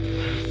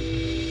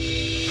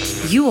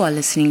You are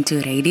listening to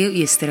Radio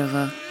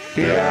Yesterova.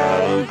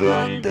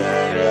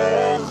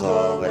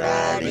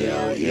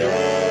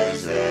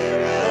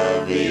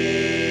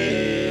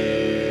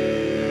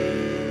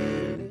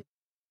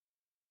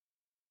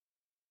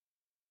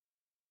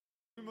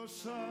 A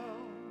sound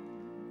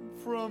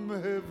from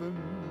heaven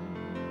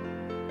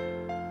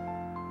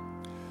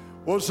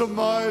was a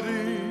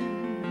mighty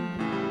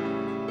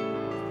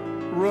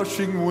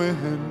rushing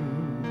wind.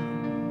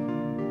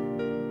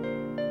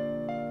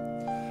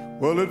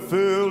 Well, it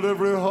filled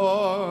every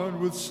heart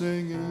with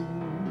singing,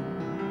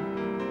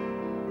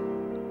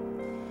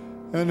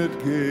 and it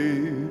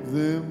gave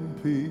them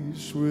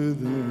peace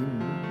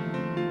within.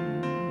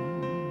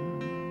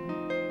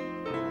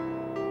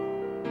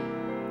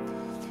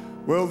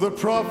 Well, the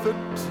prophet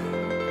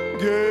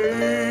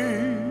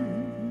gave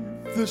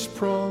this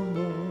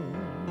promise.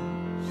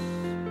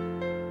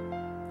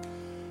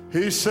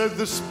 He said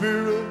the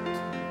Spirit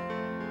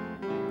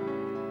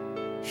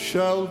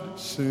shall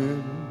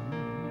descend,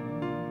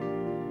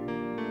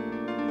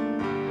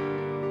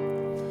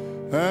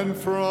 and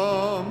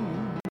from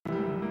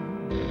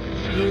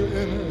your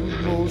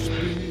innermost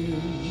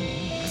being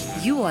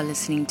You are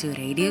listening to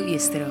Radio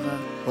Yesterova.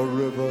 a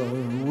river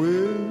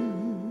with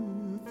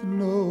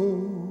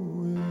no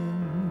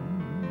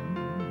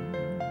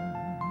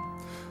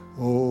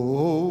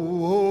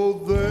oh,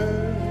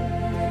 there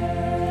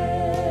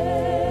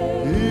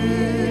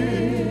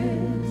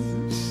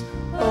is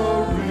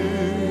a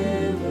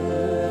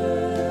river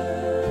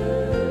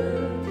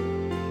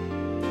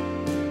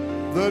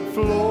that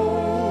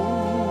flows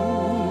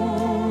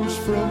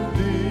from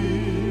deep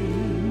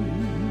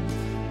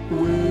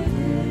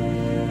within.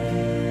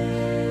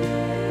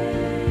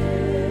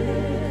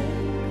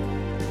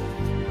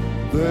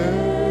 There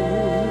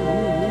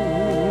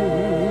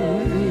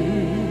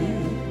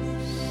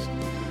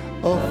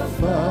a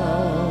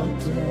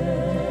fountain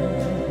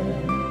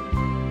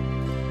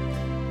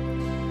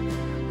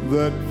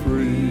that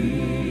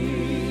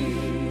frees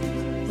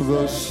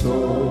the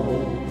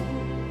soul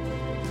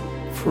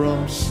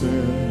from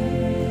sin.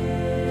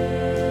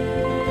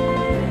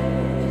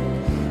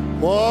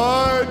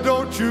 Why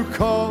don't you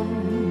come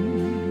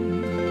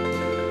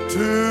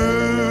to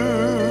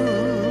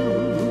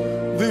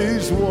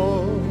these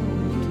waters?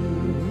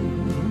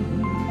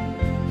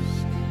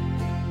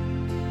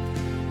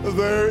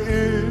 There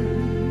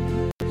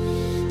is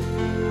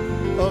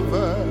a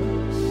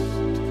vast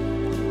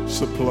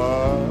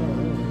supply.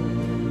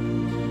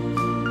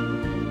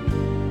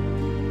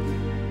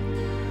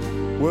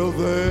 Well,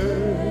 there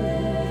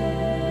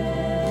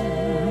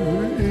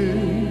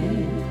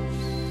is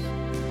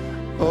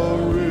a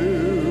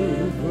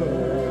river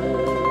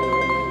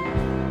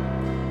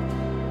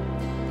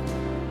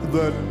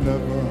that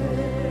never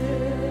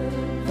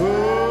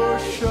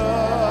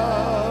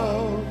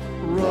shall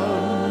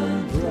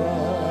run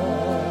dry.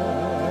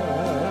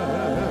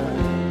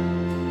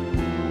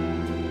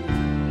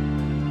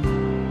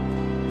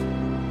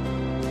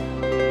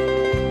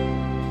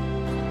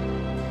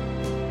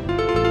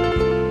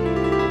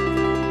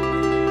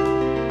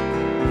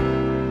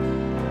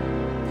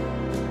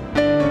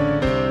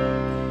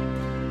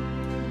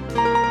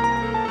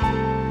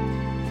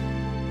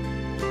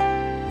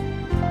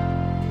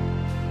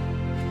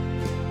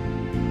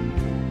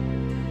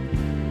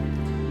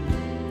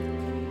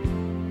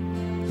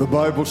 The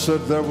Bible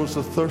said there was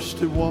a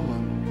thirsty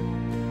woman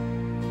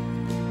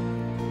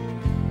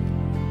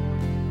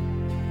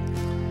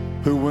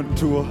who went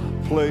to a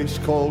place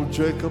called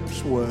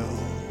Jacob's Well.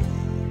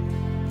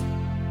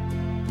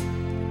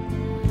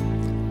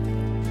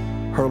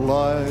 Her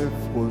life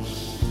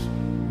was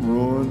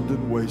ruined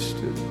and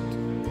wasted.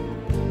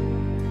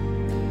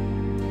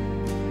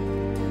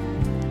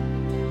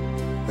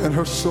 And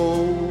her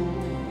soul,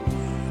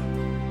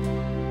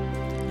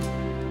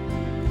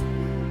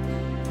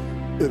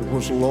 it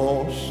was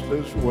lost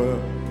as well,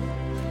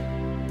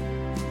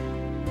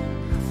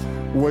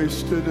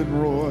 wasted and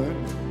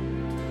ruined.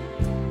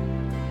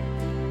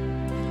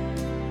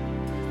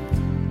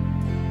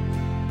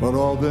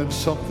 But then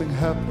something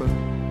happened.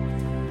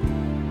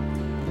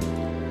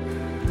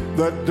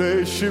 That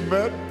day she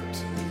met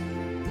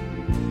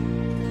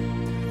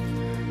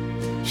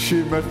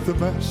the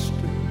Master.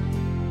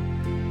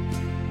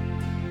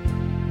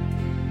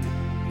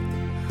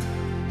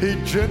 He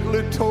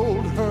gently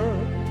told her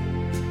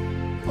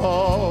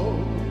of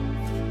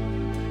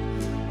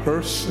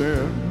her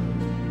sin.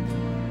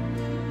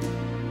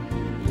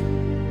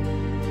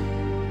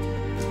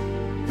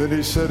 Then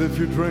he said, if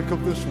you drink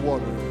of this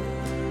water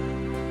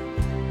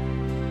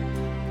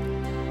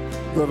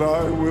that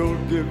I will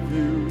give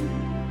you,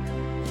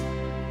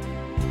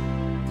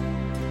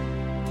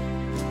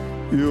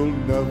 you'll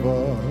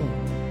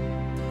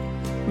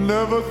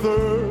never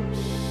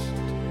thirst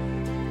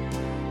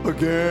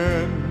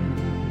again.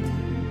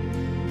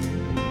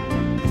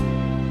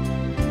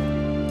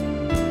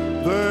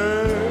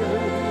 There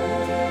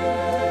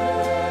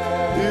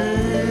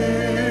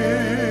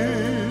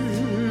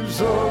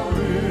is a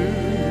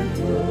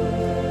river,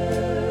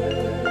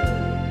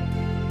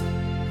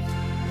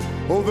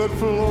 oh, that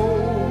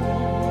flows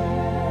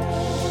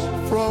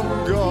from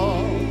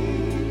God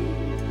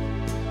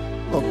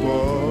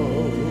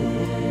above.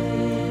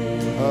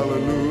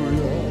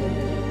 Hallelujah.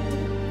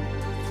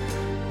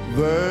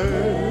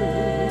 There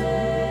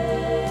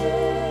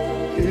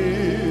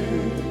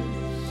is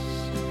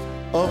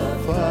a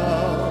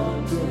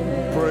fountain.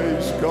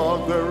 Praise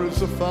God, there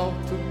is a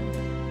fountain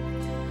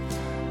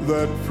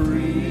that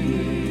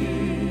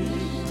frees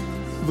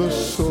the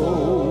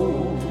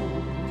soul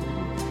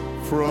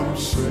from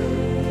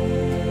sin.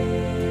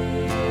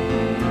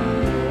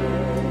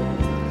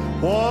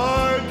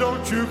 Why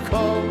don't you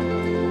come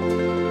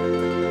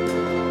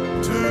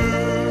to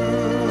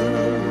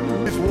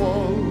His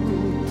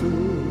water?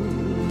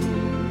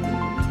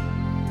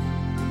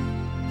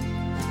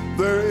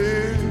 There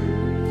is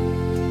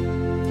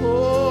a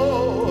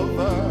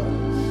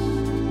vast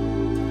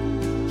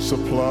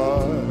supply.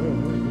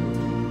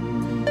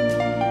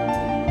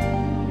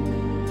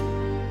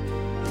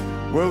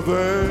 Well,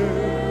 there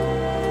is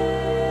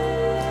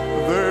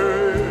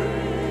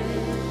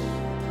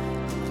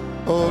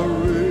a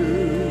river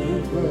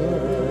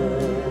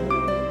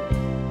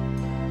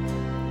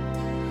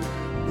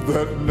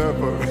that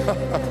never,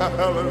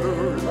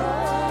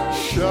 hallelujah,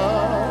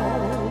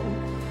 shall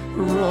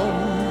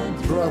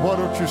run dry. Why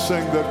don't you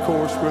sing that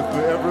chorus with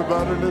me,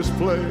 everybody in this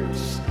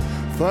place?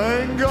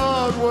 Thank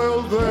God,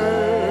 well,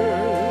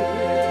 there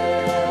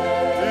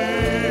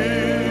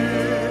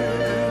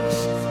is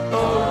a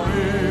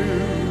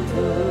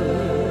river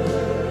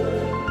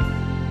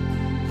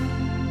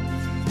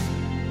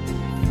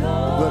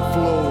that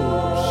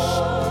flows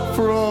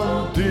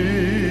from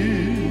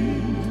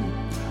deep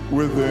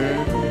within.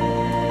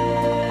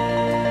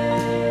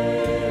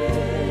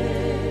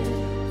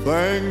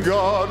 Thank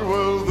God,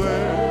 well,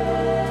 there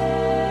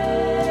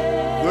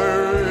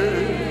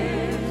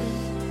is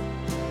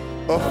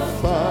a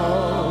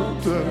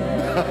fountain,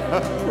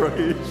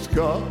 praise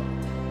God,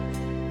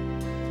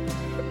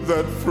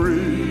 that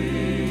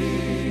frees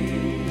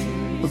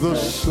the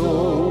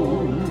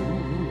soul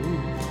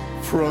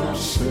from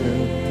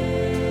sin.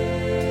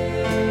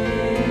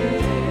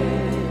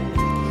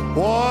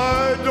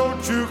 Why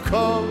don't you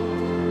come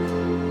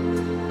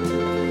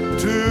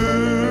to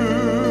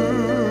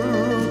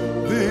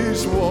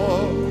these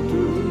waters?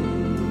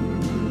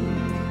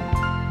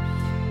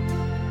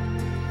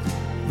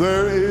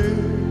 There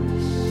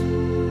is,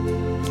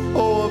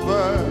 oh, a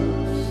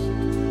vast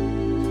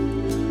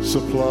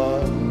supply.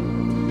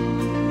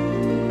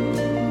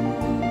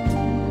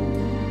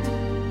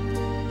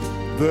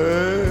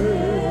 There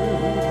is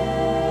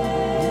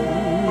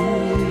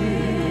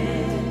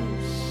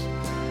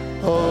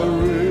a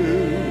river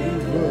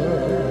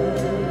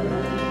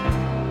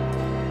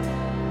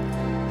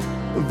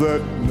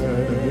that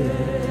never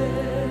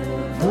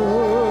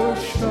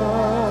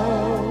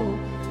shall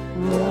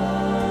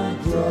run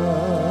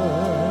dry.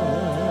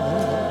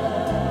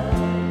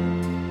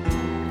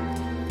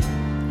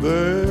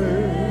 There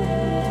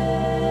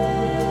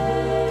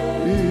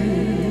is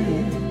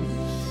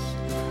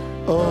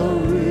a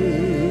river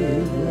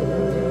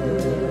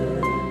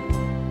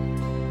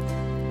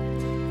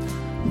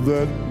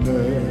that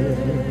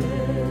never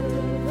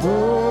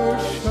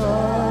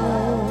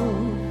shall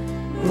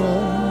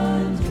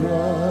run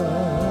dry.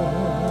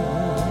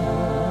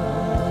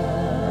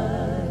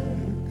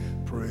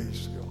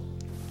 Praise God.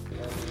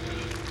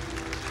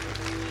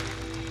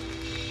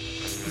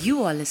 You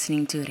are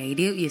listening to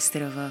Radio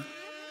Yesterova.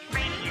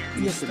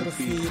 Our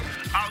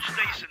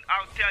station,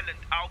 our talent,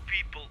 our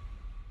people.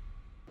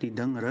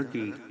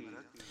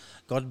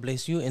 God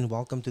bless you and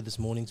welcome to this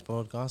morning's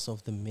broadcast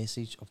of the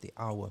Message of the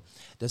Hour.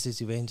 This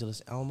is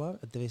Evangelist Elmar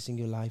addressing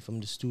you live from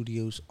the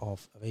studios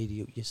of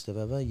Radio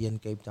Yesterova here in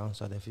Cape Town,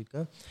 South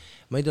Africa.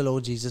 May the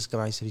Lord Jesus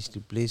Christ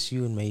richly bless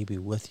you and may He be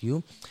with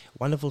you.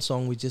 Wonderful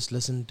song we just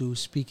listened to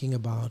speaking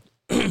about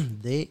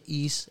there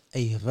is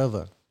a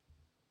river.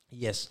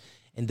 Yes,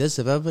 and this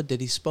river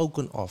that is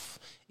spoken of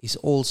is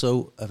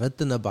also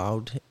written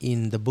about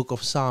in the book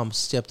of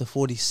Psalms chapter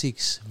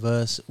 46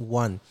 verse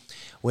 1,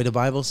 where the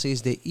Bible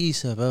says there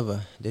is a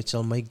river that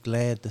shall make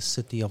glad the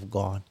city of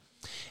God.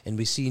 And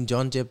we see in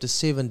John chapter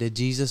 7 that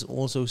Jesus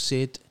also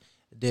said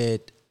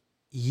that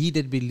he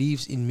that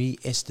believes in me,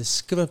 as the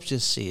scripture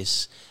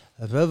says,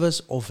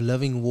 rivers of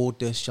living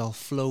water shall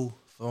flow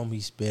from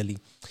his belly.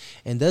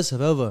 And this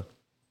river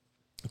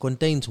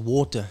contains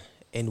water,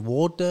 and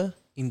water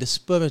in the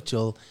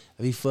spiritual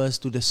refers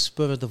to the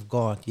Spirit of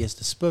God. Yes,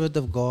 the Spirit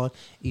of God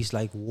is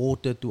like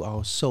water to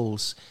our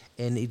souls,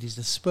 and it is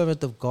the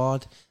Spirit of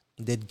God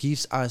that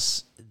gives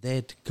us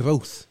that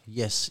growth.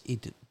 Yes,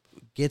 it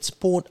gets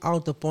poured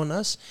out upon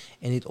us,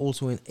 and it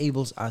also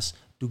enables us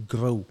to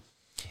grow.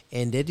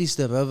 And that is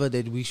the river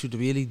that we should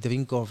really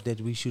drink of,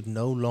 that we should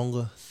no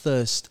longer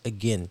thirst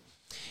again.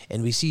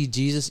 And we see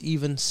Jesus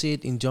even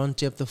said in John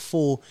chapter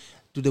 4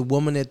 to the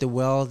woman at the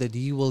well that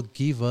he will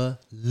give her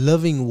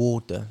living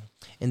water.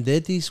 And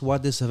that is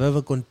what this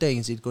river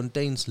contains. It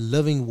contains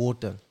living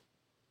water.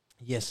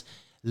 Yes,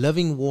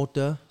 living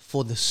water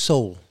for the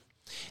soul.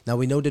 Now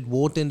we know that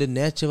water in the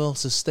natural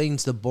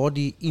sustains the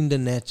body in the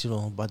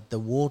natural, but the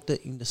water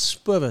in the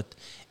spirit,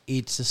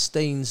 it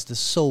sustains the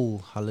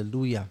soul.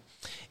 Hallelujah.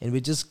 And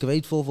we're just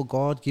grateful for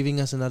God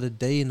giving us another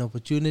day and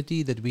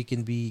opportunity that we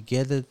can be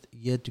gathered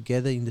here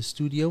together in the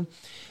studio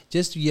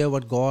just to hear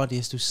what God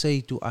has to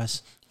say to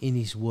us in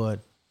His Word.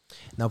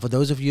 Now, for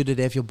those of you that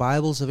have your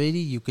Bibles already,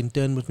 you can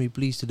turn with me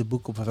please to the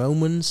book of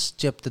Romans,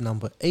 chapter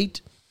number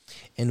 8,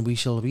 and we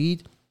shall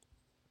read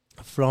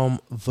from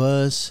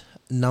verse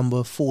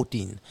number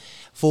 14.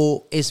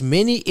 For as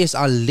many as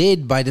are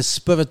led by the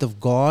Spirit of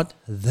God,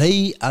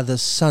 they are the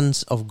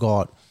sons of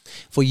God.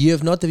 For you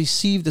have not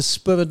received the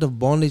spirit of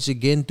bondage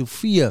again to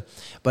fear,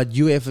 but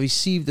you have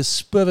received the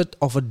spirit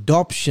of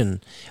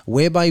adoption,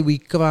 whereby we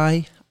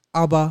cry,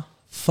 Abba,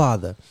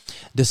 Father.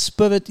 The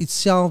Spirit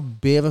itself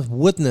beareth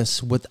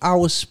witness with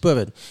our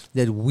spirit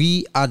that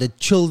we are the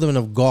children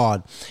of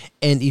God.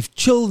 And if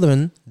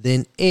children,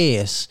 then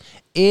heirs,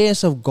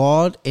 heirs of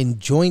God and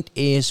joint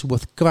heirs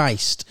with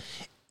Christ,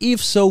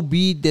 if so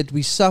be that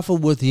we suffer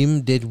with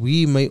Him, that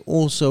we may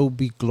also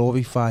be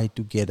glorified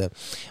together.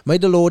 May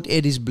the Lord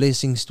add His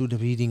blessings to the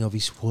reading of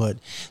His Word.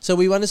 So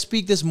we want to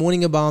speak this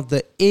morning about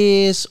the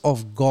heirs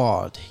of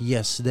God.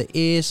 Yes, the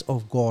heirs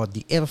of God,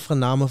 die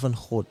erfgename van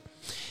God.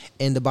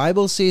 And the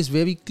Bible says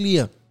very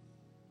clear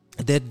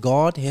that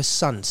God has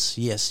sons.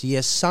 Yes, He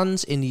has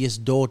sons and He has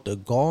daughters.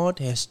 God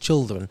has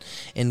children.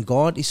 And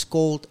God is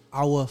called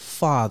our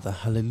Father.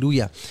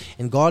 Hallelujah.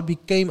 And God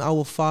became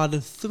our Father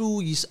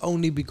through His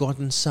only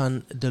begotten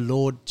Son, the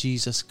Lord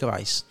Jesus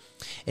Christ.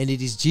 And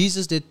it is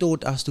Jesus that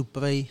taught us to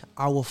pray,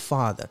 Our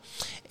Father.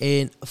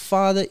 And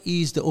Father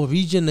is the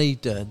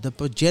originator, the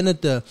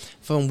progenitor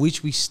from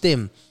which we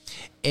stem.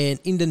 And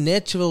in the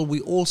natural, we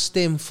all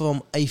stem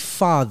from a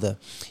father.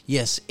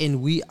 Yes,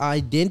 and we are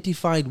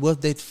identified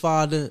with that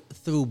father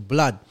through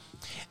blood.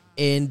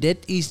 And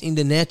that is in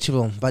the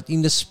natural. But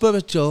in the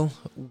spiritual,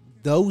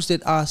 those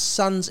that are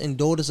sons and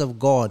daughters of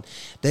God,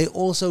 they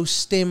also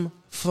stem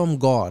from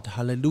God.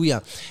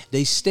 Hallelujah.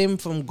 They stem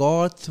from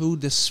God through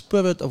the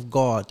Spirit of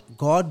God.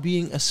 God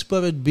being a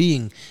spirit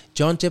being.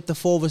 John chapter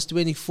 4 verse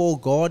 24,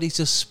 God is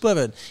a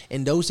spirit.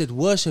 And those that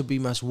worship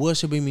Him must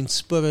worship Him in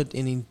spirit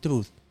and in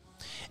truth.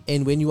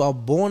 And when you are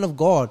born of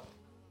God,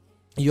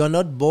 you are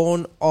not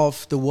born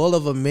of the will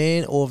of a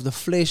man or of the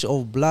flesh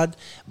or blood,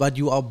 but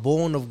you are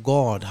born of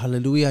God.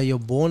 Hallelujah. You're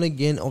born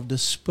again of the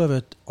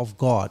Spirit of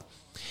God.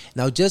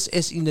 Now, just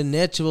as in the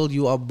natural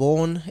you are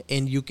born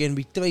and you can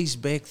be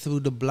traced back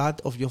through the blood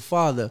of your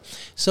father,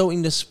 so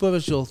in the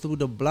spiritual, through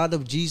the blood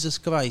of Jesus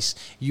Christ,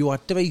 you are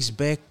traced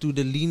back to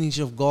the lineage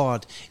of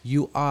God.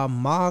 You are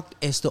marked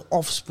as the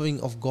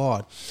offspring of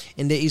God.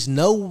 And there is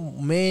no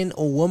man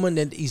or woman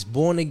that is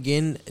born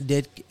again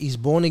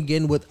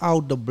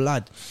without the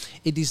blood.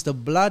 It is the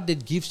blood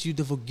that gives you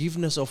the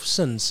forgiveness of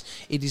sins.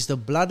 It is the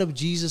blood of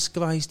Jesus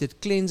Christ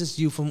that cleanses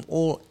you from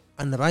all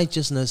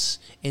unrighteousness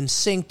and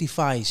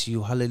sanctifies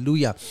you.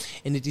 Hallelujah.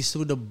 And it is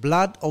through the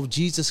blood of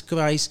Jesus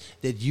Christ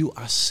that you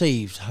are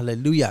saved.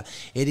 Hallelujah.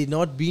 Had it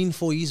not been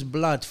for His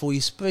blood, for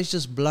His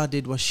precious blood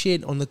that was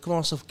shed on the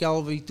cross of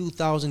Calvary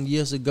 2,000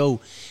 years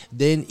ago,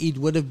 then it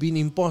would have been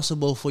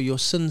impossible for your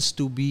sins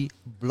to be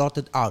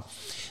blotted out.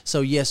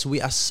 So yes,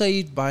 we are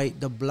saved by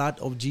the blood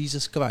of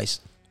Jesus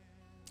Christ.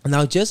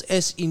 Now, just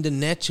as in the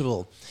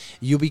natural,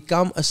 you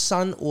become a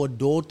son or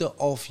daughter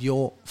of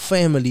your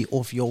family,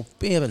 of your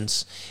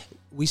parents,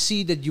 we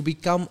see that you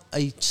become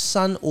a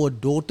son or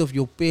daughter of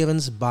your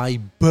parents by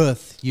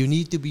birth. You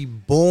need to be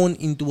born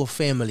into a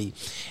family.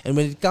 And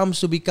when it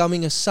comes to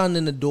becoming a son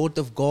and a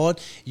daughter of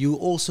God, you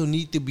also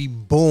need to be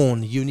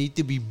born. You need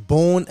to be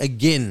born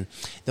again.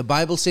 The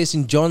Bible says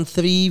in John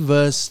 3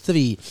 verse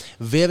 3,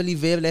 Verily,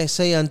 verily, I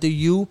say unto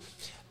you,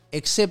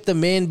 except a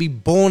man be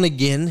born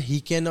again, he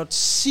cannot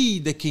see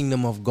the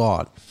kingdom of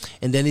God.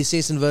 And then he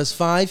says in verse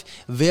 5,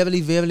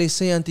 Verily, verily, I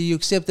say unto you,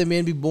 except a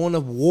man be born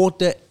of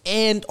water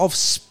and of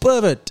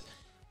spirit,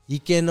 he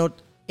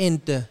cannot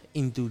enter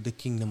into the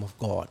kingdom of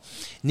God.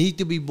 Need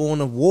to be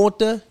born of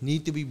water,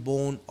 need to be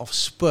born of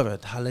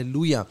spirit.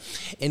 Hallelujah.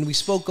 And we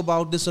spoke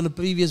about this on the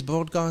previous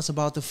broadcast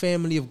about the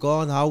family of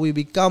God, how we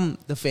become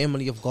the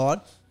family of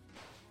God.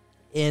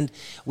 And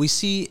we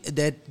see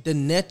that the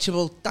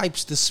natural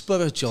types the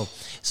spiritual.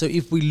 So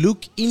if we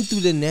look into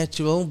the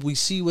natural, we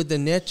see with the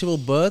natural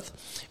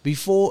birth,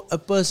 before a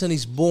person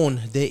is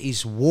born, there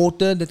is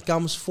water that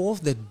comes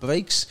forth, that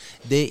breaks,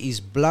 there is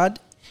blood,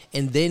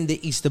 and then there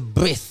is the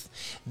breath.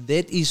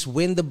 That is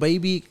when the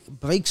baby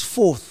breaks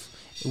forth.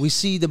 We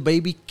see the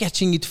baby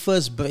catching its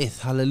first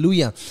breath.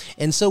 Hallelujah.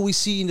 And so we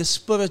see in the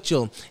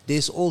spiritual,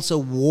 there's also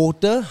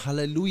water.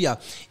 Hallelujah.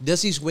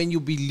 This is when you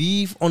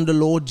believe on the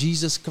Lord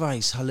Jesus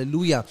Christ.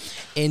 Hallelujah.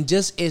 And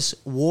just as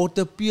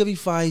water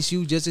purifies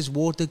you, just as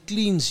water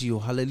cleans you.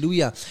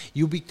 Hallelujah.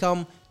 You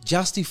become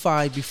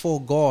justified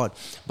before God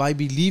by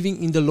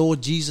believing in the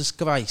Lord Jesus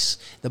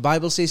Christ. The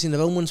Bible says in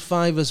Romans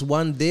 5 verse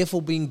 1,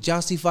 therefore being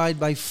justified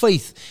by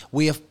faith,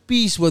 we have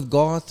peace with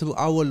God through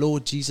our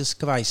Lord Jesus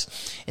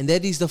Christ. And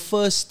that is the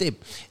first step.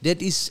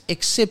 That is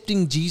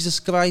accepting Jesus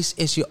Christ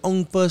as your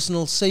own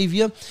personal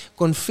Savior,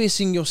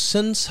 confessing your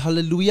sins,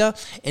 hallelujah,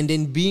 and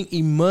then being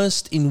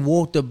immersed in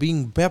water,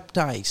 being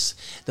baptized.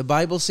 The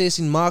Bible says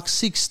in Mark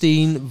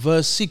 16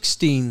 verse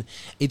 16,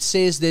 it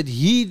says that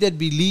he that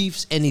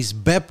believes and is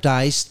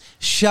baptized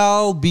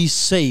shall be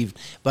saved,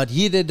 but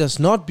he that does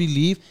not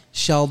believe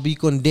shall be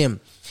condemned.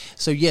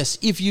 So yes,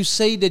 if you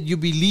say that you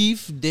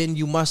believe, then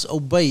you must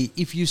obey.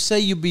 If you say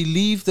you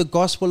believe the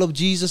gospel of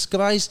Jesus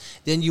Christ,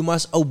 then you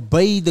must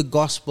obey the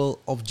gospel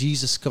of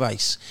Jesus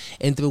Christ.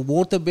 And through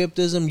water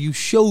baptism, you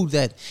show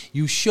that.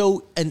 You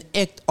show an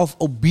act of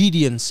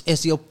obedience.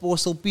 As the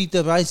Apostle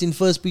Peter writes in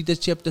 1 Peter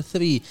chapter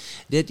 3,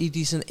 that it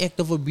is an act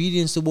of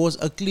obedience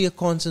towards a clear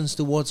conscience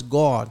towards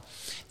God.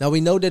 Now we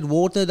know that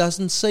water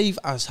doesn't save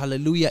us,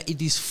 hallelujah.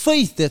 It is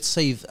faith that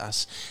saves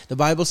us. The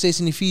Bible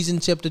says in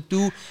Ephesians chapter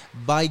 2,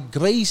 by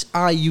grace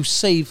are you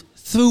saved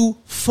through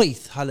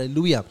faith,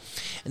 hallelujah.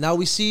 And now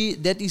we see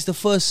that is the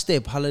first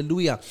step,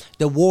 hallelujah,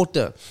 the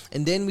water.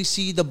 And then we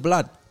see the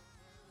blood.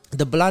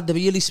 The blood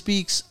really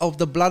speaks of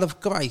the blood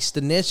of Christ,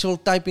 the natural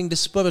typing the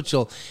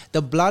spiritual.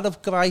 The blood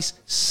of Christ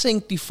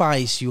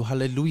sanctifies you,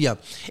 hallelujah.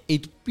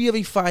 It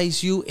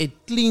purifies you, it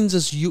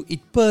cleanses you,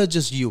 it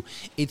purges you,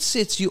 it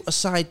sets you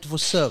aside for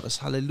service,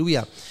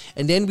 hallelujah.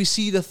 And then we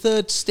see the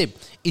third step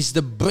is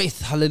the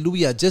breath,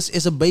 hallelujah. Just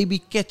as a baby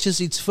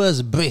catches its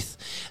first breath,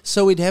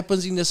 so it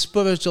happens in the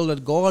spiritual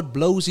that God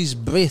blows his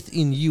breath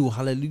in you,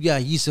 hallelujah.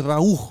 His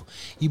rauch,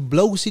 he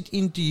blows it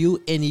into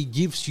you and he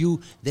gives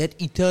you that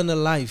eternal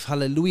life,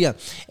 hallelujah.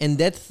 And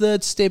that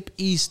third step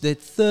is that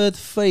third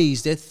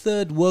phase, that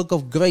third work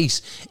of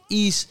grace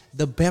is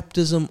the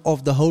baptism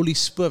of the Holy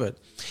Spirit.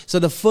 So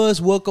the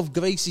first work of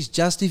grace is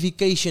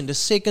justification. The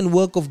second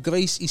work of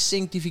grace is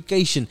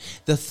sanctification.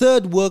 The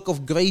third work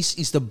of grace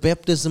is the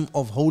baptism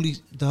of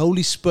the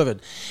Holy Spirit.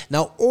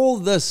 Now all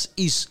this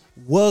is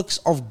works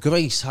of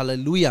grace,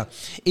 hallelujah.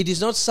 It is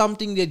not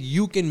something that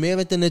you can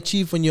merit and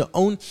achieve on your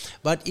own,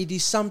 but it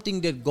is something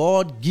that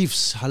God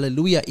gives,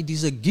 hallelujah. It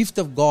is a gift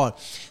of God,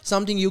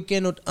 something you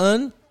cannot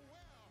earn,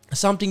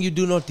 something you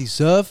do not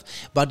deserve,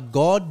 but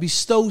God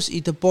bestows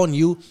it upon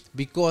you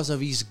because of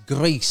his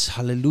grace,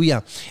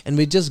 hallelujah. And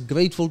we're just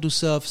grateful to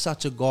serve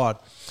such a God.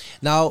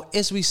 Now,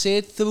 as we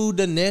said, through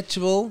the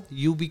natural,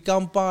 you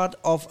become part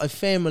of a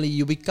family,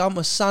 you become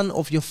a son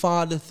of your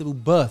father through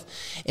birth.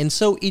 And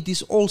so it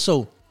is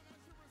also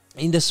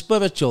in the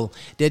spiritual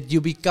that you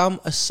become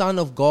a son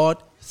of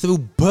God through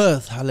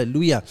birth,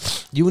 hallelujah.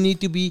 You need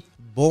to be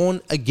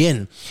born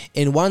again.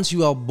 And once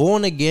you are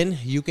born again,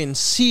 you can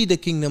see the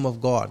kingdom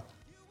of God.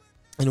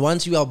 And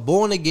once you are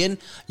born again,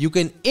 you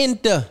can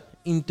enter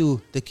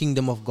into the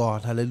kingdom of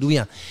God.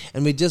 Hallelujah.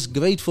 And we're just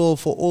grateful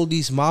for all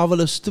these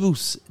marvelous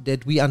truths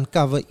that we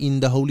uncover in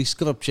the Holy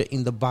Scripture,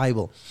 in the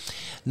Bible.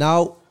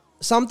 Now,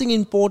 something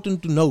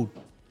important to note.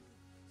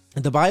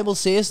 The Bible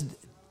says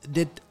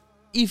that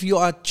if you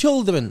are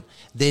children,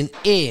 then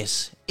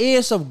heirs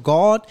of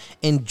God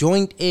and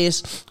joint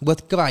heirs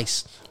with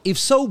Christ. If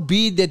so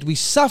be that we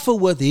suffer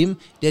with him,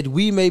 that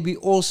we may be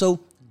also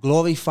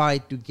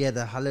glorified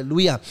together.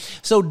 Hallelujah.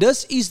 So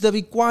this is the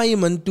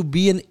requirement to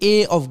be an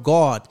heir of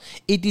God.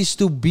 It is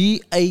to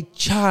be a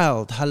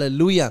child.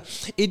 Hallelujah.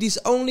 It is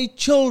only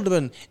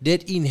children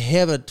that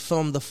inherit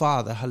from the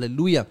Father.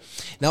 Hallelujah.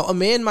 Now a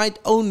man might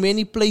own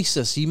many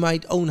places. He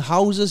might own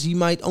houses. He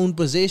might own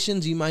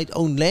possessions. He might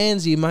own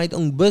lands. He might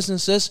own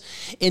businesses.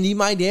 And he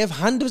might have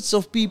hundreds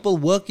of people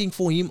working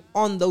for him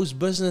on those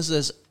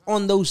businesses,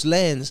 on those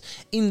lands,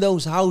 in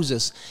those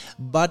houses.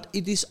 But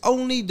it is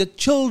only the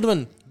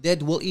children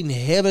that will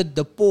inherit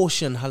the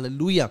portion,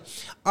 hallelujah.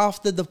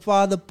 After the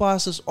father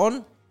passes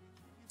on,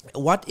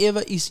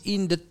 whatever is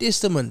in the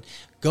testament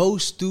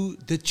goes to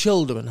the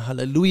children,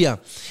 hallelujah.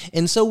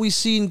 And so we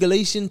see in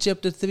Galatians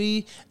chapter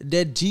 3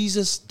 that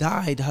Jesus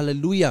died,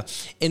 hallelujah.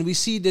 And we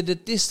see that the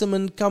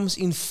testament comes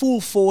in full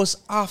force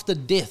after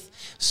death.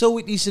 So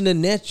it is in the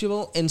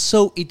natural and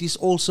so it is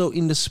also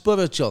in the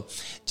spiritual.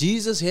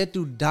 Jesus had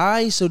to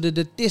die so that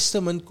the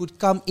testament could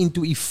come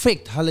into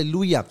effect.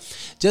 Hallelujah.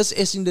 Just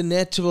as in the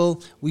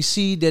natural, we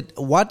see that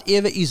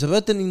whatever is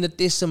written in the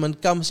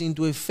testament comes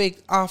into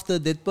effect after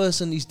that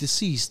person is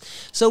deceased.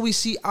 So we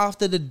see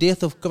after the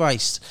death of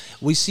Christ,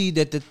 we see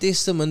that the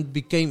testament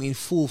became in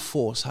full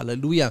force.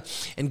 Hallelujah.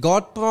 And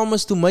God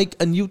promised to make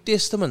a new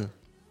testament.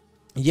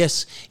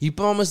 Yes, he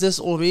promised this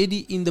already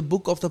in the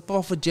book of the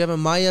prophet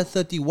Jeremiah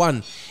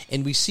 31.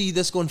 And we see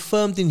this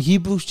confirmed in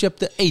Hebrews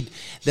chapter 8.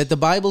 That the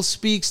Bible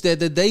speaks that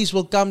the days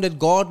will come that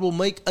God will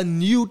make a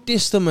new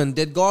testament.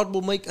 That God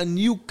will make a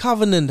new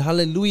covenant.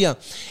 Hallelujah.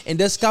 And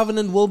this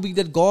covenant will be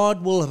that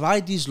God will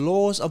write his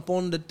laws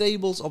upon the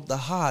tables of the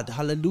heart.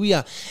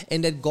 Hallelujah.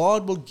 And that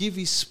God will give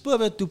his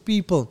spirit to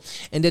people.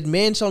 And that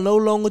man shall no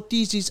longer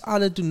teach each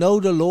other to know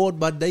the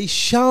Lord, but they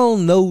shall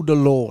know the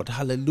Lord.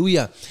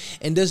 Hallelujah.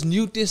 And this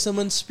new testament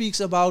Testament speaks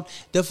about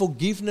the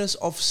forgiveness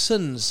of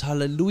sins.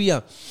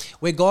 Hallelujah.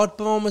 Where God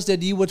promised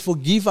that He would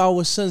forgive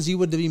our sins. He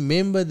would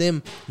remember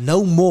them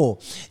no more.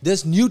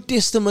 This New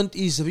Testament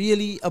is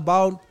really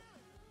about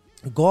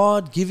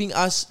God giving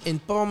us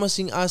and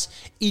promising us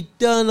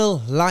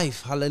eternal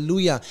life.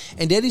 Hallelujah.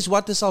 And that is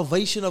what the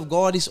salvation of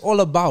God is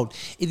all about.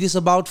 It is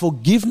about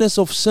forgiveness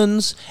of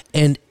sins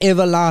and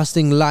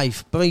everlasting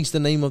life. Praise the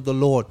name of the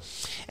Lord.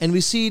 And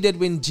we see that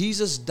when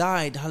Jesus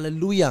died,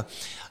 hallelujah,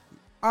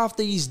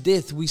 after His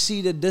death, we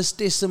see that this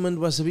testament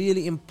was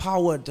really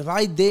empowered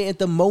right there at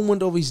the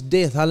moment of His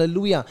death.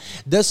 Hallelujah.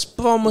 This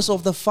promise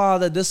of the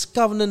Father, this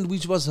covenant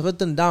which was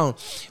written down,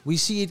 we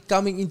see it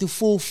coming into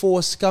full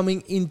force,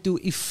 coming into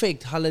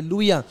effect.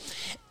 Hallelujah.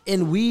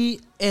 And we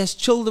as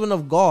children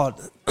of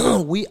God,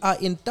 we are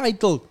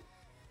entitled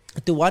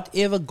to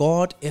whatever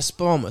God has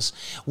promised.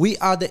 We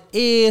are the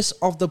heirs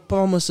of the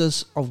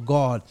promises of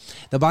God.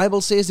 The Bible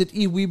says that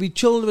if we be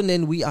children,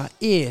 then we are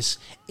heirs,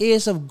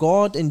 heirs of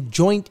God and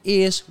joint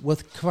heirs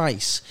with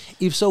Christ.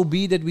 If so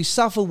be that we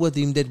suffer with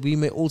Him, that we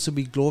may also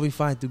be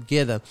glorified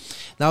together.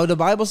 Now the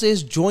Bible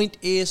says joint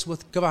heirs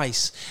with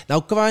Christ.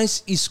 Now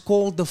Christ is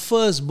called the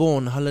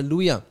firstborn.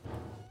 Hallelujah.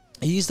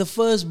 He is the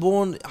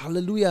firstborn,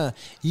 hallelujah.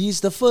 He is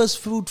the first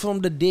fruit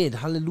from the dead,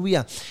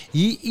 hallelujah.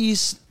 He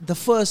is the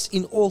first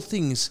in all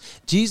things.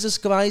 Jesus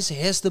Christ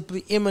has the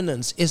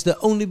preeminence as the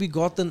only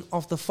begotten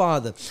of the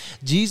Father.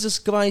 Jesus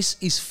Christ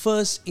is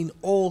first in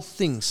all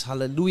things,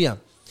 hallelujah.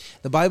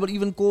 The Bible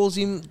even calls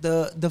Him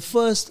the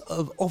first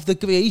of the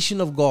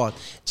creation of God.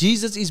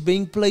 Jesus is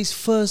being placed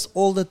first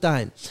all the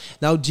time.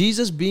 Now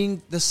Jesus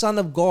being the Son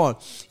of God,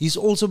 He's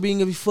also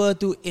being referred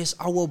to as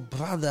our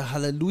brother,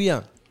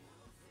 hallelujah.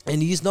 And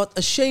He is not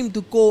ashamed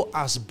to call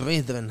us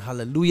brethren.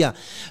 Hallelujah.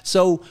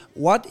 So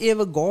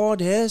whatever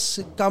God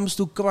has comes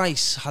to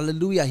Christ.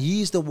 Hallelujah.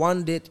 He is the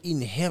one that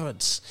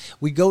inherits.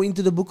 We go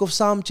into the book of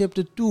Psalm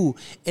chapter 2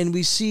 and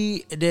we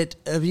see that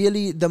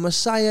really the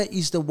Messiah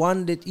is the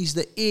one that is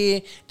the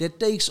heir that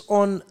takes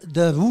on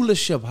the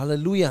rulership.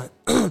 Hallelujah.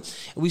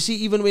 We see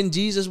even when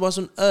Jesus was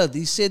on earth,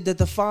 He said that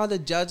the Father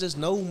judges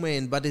no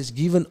man, but has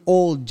given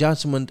all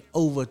judgment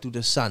over to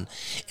the Son.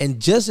 And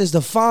just as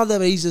the Father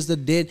raises the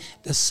dead,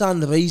 the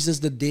Son raises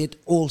the dead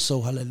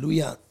also.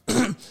 Hallelujah.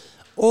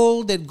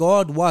 All that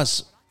God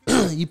was,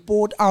 He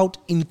poured out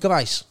in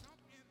Christ.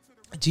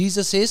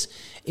 Jesus says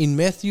in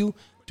Matthew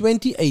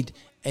 28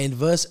 and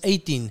verse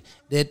 18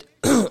 that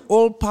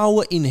all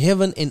power in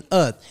heaven and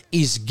earth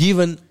is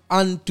given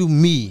unto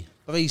me.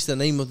 Praise the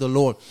name of the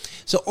Lord.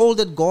 So all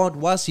that God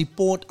was, He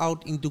poured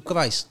out into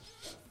Christ.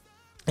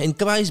 And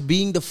Christ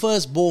being the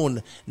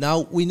firstborn.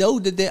 Now we know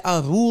that there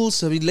are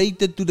rules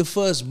related to the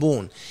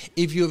firstborn.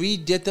 If you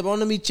read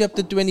Deuteronomy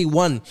chapter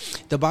 21,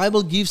 the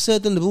Bible gives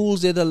certain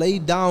rules that are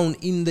laid down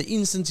in the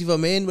instance if a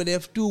man would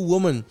have two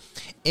women.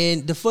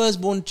 And the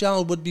firstborn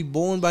child would be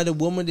born by the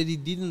woman that he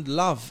didn't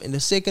love. And the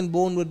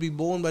secondborn would be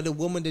born by the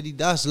woman that he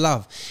does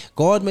love.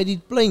 God made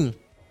it plain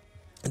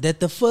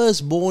that the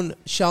firstborn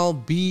shall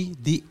be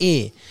the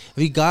heir,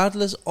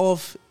 regardless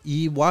of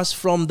he was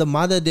from the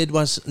mother that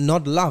was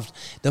not loved.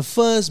 The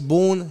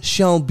firstborn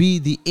shall be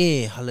the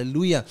heir.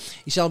 Hallelujah.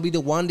 He shall be the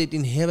one that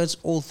inherits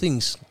all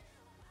things.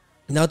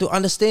 Now to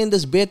understand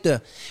this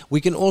better, we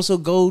can also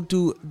go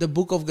to the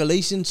book of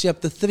Galatians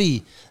chapter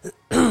 3,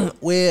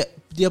 where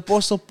the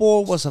Apostle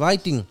Paul was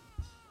writing.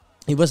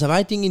 He was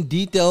writing in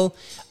detail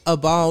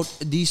about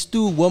these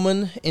two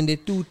women and their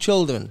two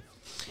children.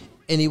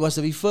 And he was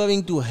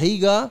referring to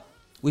Hagar,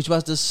 which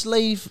was the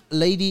slave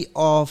lady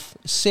of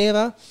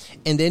Sarah.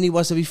 And then he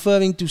was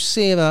referring to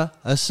Sarah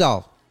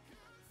herself.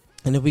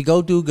 And if we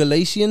go to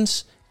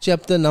Galatians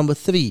chapter number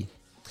 3,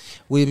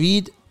 we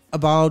read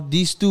about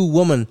these two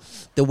women.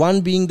 The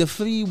one being the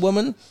free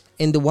woman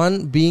and the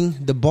one being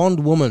the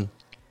bond woman.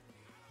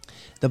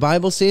 The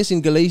Bible says in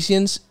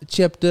Galatians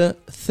chapter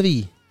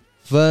 3,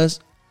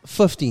 verse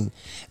 15.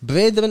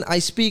 Brethren, I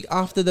speak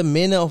after the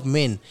manner of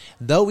men,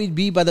 though it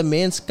be by the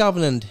man's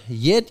covenant,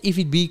 yet if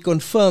it be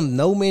confirmed,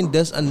 no man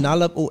does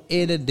annul or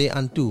added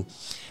thereunto.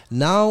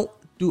 Now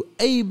to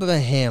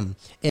Abraham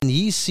and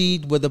his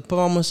seed were the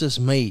promises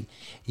made.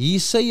 He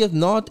saith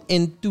not,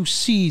 and to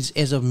seeds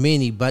as of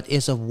many, but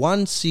as of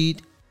one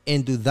seed,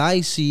 and to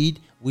thy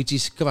seed, which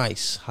is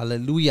Christ.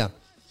 Hallelujah.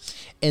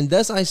 And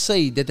thus I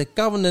say that the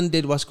covenant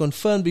that was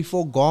confirmed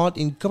before God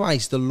in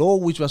Christ, the law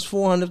which was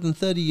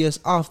 430 years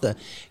after,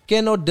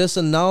 cannot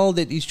disannul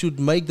that it should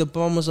make the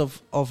promise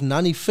of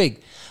none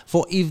effect.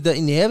 For if the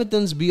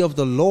inheritance be of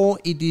the law,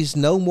 it is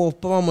no more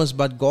promise,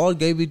 but God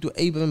gave it to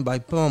Abraham by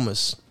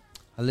promise.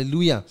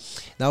 Hallelujah.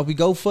 Now we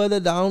go further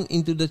down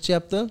into the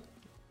chapter.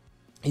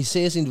 He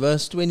says in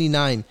verse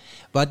 29,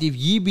 but if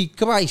ye be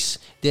Christ,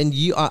 then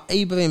ye are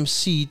Abraham's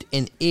seed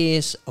and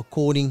heirs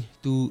according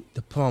to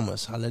the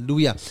promise.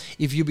 Hallelujah.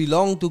 If you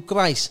belong to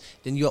Christ,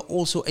 then you are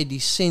also a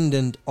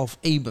descendant of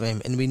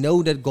Abraham. And we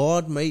know that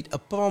God made a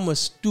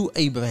promise to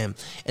Abraham.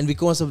 And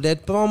because of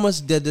that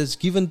promise that is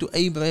given to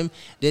Abraham,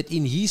 that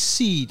in his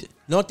seed,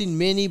 not in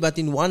many, but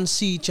in one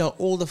seed shall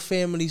all the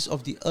families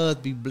of the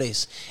earth be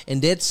blessed.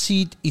 And that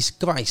seed is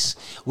Christ.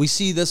 We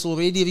see this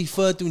already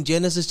referred to in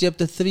Genesis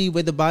chapter 3,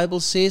 where the Bible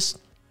says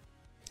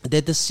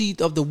that the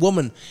seed of the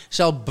woman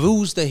shall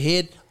bruise the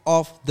head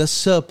of the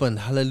serpent.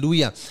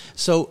 Hallelujah.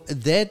 So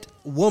that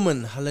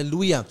woman,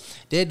 hallelujah,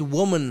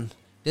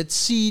 that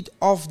seed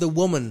of the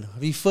woman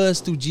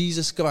refers to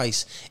Jesus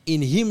Christ.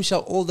 In him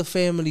shall all the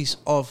families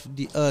of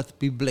the earth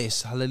be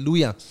blessed.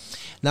 Hallelujah.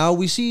 Now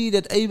we see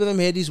that Abraham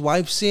had his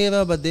wife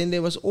Sarah, but then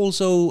there was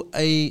also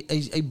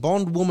a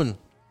bondwoman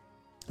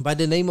by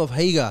the name of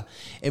Hagar.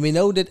 And we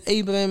know that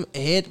Abraham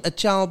had a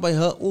child by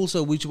her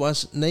also, which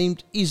was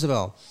named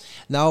Israel.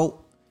 Now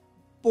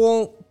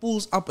Paul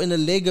pulls up an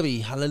allegory,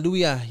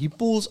 hallelujah. He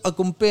pulls a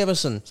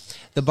comparison.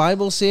 The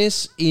Bible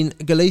says in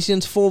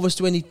Galatians 4 verse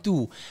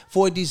 22,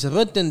 for it is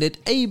written that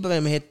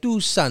Abraham had two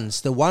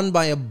sons, the one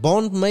by a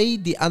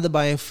bondmaid, the other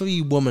by a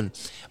free woman.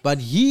 But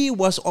he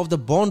was of the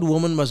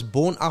bondwoman was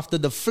born after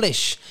the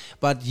flesh,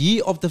 but he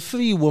of the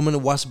free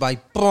woman was by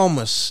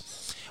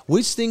promise.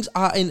 Which things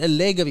are an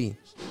allegory?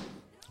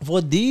 For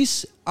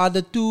these are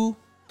the two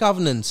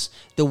covenants,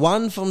 the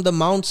one from the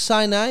Mount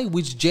Sinai,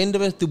 which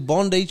gendereth to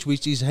bondage,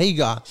 which is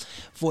Hagar.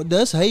 For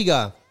thus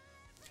Hagar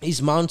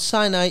is Mount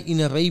Sinai in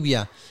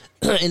Arabia,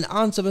 and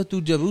answereth to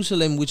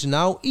Jerusalem, which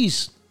now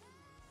is,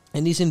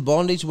 and is in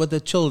bondage with her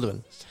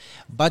children.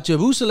 But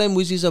Jerusalem,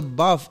 which is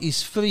above,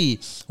 is free,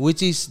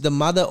 which is the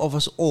mother of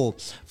us all.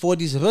 For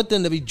it is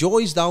written,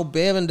 rejoice thou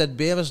barren that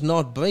bearest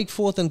not, break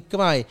forth and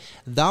cry,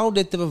 thou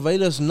that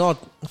travailest not,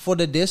 for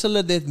the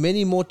desolate hath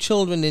many more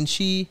children than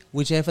she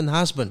which hath an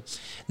husband.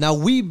 Now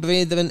we,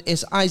 brethren,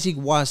 as Isaac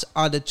was,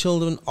 are the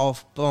children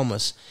of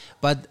promise.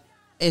 But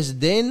as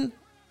then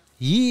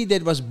he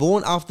that was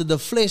born after the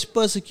flesh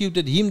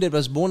persecuted him that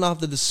was born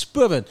after the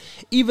Spirit,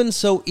 even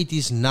so it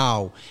is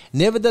now.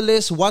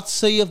 Nevertheless, what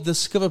saith the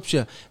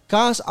Scripture?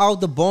 Cast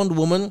out the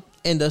bondwoman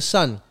and the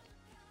son,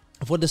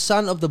 for the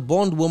son of the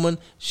bondwoman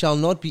shall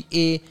not be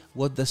heir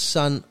with the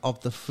son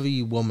of the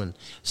free woman.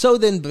 So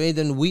then,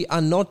 brethren, we are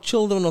not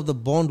children of the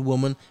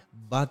bondwoman,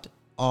 but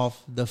of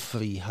the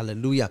free.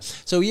 Hallelujah.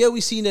 So here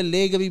we see an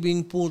allegory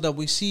being pulled up.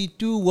 We see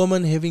two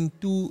women having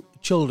two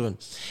children.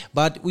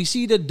 But we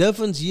see the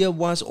difference here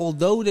was,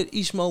 although that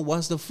Ishmael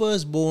was the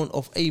firstborn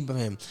of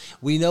Abraham,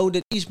 we know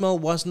that Ishmael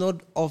was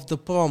not of the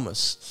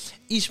promise.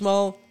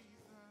 Ishmael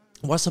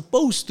was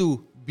supposed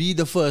to be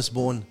the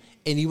firstborn,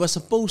 and he was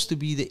supposed to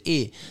be the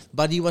heir,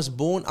 but he was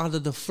born out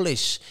of the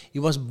flesh. He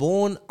was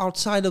born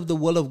outside of the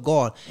will of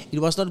God. It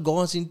was not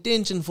God's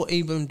intention for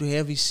Abraham to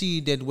have his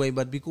seed that way,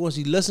 but because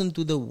he listened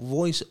to the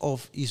voice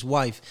of his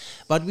wife.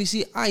 But we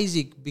see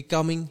Isaac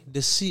becoming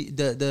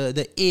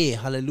the heir,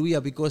 hallelujah,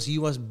 because he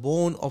was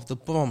born of the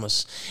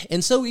promise.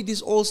 And so it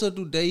is also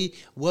today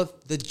with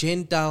the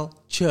Gentile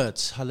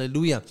church,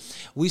 hallelujah.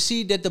 We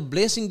see that the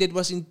blessing that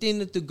was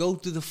intended to go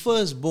to the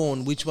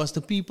firstborn, which was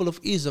the people of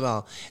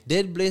Israel,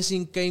 that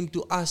blessing came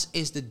to us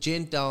as the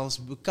Gentiles,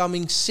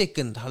 becoming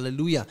second,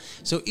 hallelujah.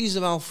 So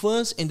Israel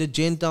first and the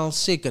Gentiles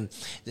second.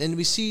 Then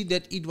we see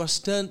that it was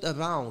turned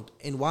around.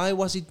 And why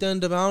was it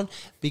turned around?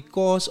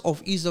 Because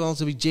of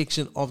Israel's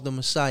rejection of the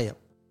Messiah.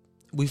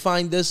 We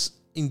find this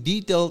in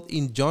detail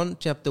in John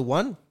chapter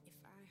 1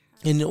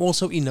 and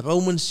also in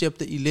Romans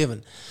chapter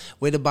 11,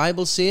 where the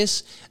Bible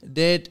says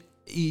that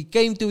he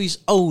came to his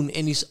own,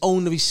 and his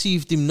own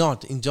received him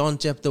not, in John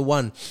chapter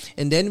 1.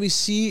 And then we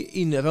see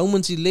in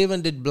Romans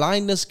 11 that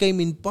blindness came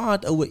in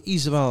part over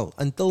Israel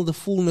until the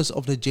fullness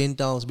of the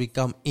Gentiles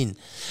become in.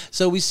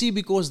 So we see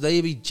because they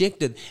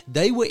rejected,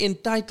 they were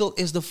entitled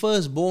as the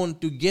firstborn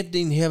to get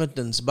the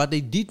inheritance, but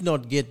they did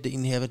not get the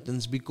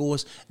inheritance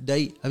because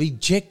they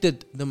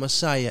rejected the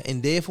Messiah,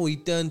 and therefore he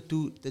turned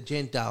to the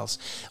Gentiles.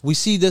 We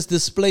see this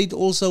displayed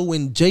also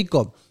when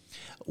Jacob,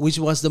 which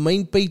was the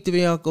main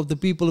patriarch of the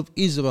people of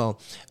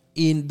Israel,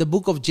 in the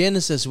book of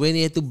Genesis, when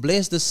he had to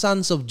bless the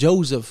sons of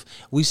Joseph,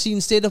 we see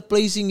instead of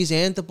placing his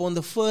hand upon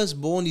the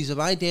firstborn, his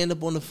right hand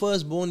upon the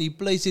firstborn, he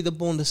placed it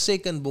upon the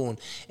secondborn,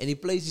 and he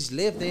placed his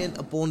left hand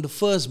upon the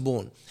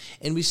firstborn.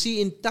 And we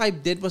see in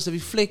type that was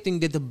reflecting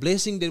that the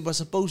blessing that was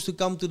supposed to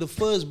come to the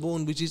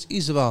firstborn, which is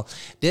Israel,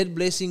 that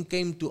blessing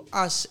came to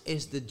us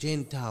as the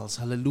Gentiles,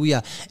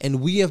 hallelujah. And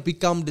we have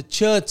become the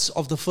church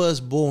of the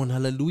firstborn,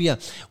 hallelujah.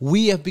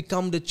 We have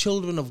become the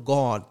children of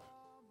God.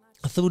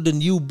 Through the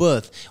new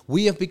birth,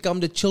 we have become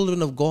the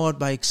children of God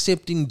by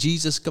accepting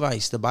Jesus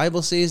Christ. The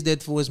Bible says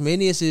that for as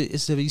many as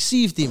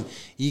received him,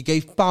 he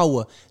gave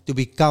power to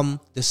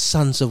become the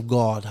sons of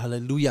God.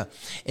 Hallelujah.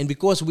 And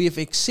because we have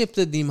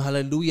accepted him,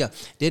 hallelujah,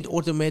 that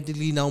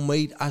automatically now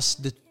made us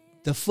the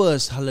the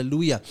first.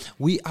 Hallelujah.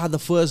 We are the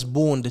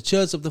firstborn, the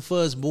church of the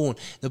firstborn,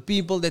 the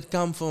people that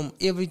come from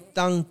every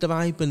tongue,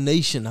 tribe, and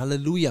nation.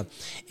 Hallelujah.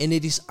 And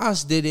it is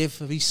us that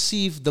have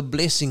received the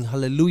blessing.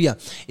 Hallelujah.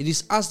 It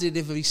is us that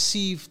have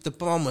received the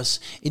promise.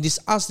 It is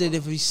us that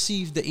have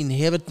received the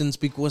inheritance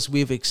because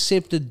we have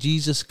accepted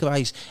Jesus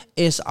Christ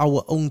as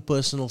our own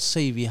personal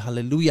Savior.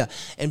 Hallelujah.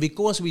 And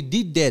because we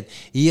did that,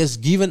 He has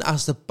given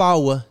us the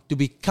power to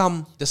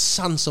become the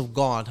sons of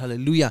God.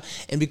 Hallelujah.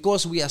 And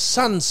because we are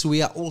sons,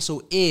 we are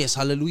also heirs.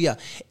 Hallelujah.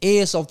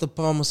 Heirs of the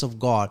promise of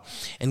God.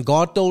 And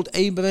God told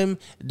Abraham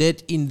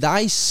that in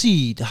thy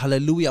seed,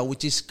 hallelujah,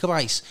 which is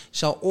Christ,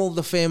 shall all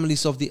the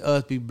families of the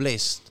earth be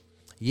blessed.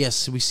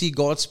 Yes, we see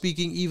God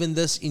speaking even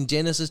this in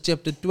Genesis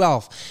chapter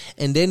 12.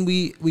 And then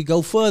we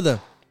go further.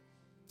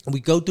 We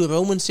go to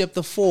Romans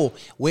chapter 4,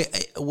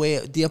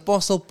 where the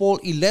Apostle Paul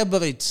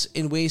elaborates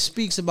and where he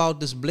speaks about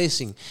this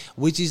blessing,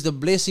 which is the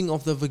blessing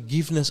of the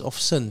forgiveness of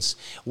sins,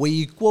 where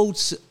he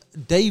quotes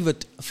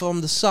David from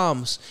the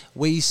Psalms,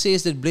 where he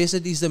says that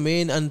blessed is the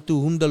man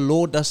unto whom the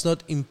Lord does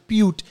not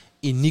impute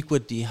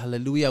iniquity.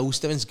 Hallelujah. Whose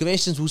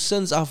transgressions, whose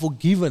sins are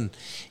forgiven.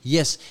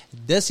 Yes,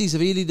 this is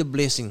really the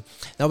blessing.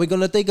 Now we're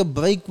going to take a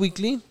break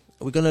quickly.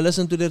 We're going to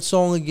listen to that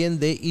song again.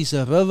 There is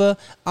a river.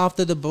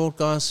 After the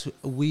broadcast,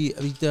 we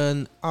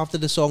return. After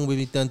the song, we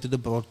return to the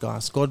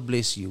broadcast. God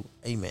bless you.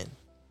 Amen.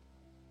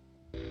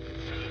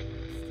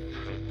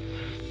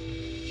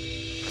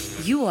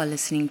 You are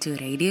listening to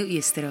Radio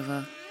East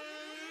River.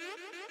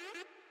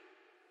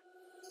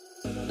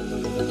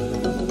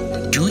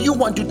 Do you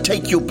want to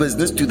take your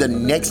business to the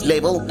next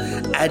level?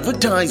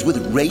 Advertise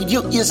with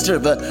Radio East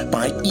River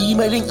by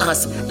emailing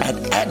us at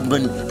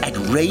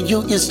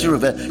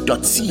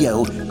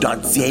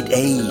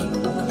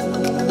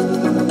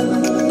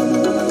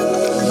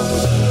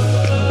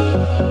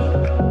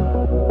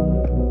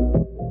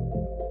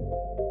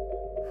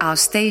Our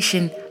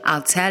station,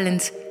 our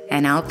talent,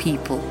 and our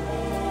people.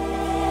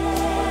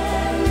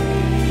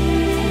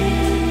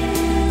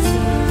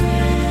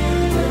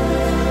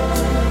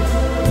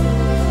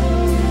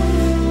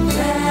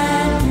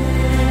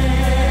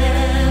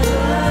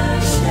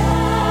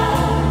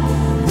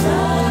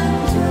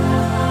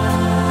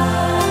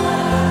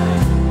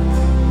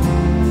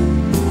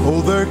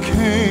 There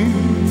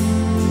came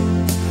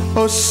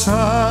a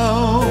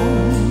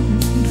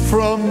sound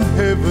from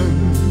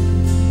heaven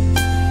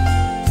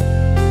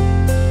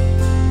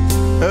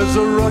as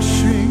a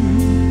rushing,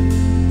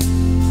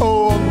 a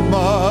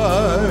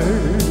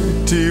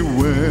mighty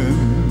wind.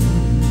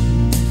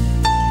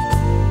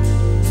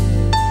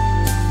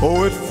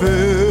 It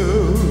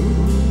filled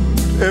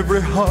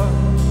every heart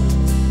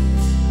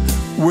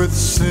with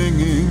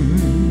singing,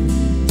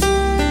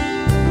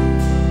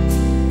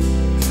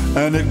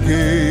 and it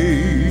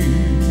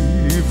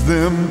gave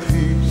them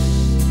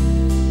peace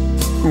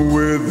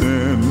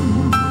within.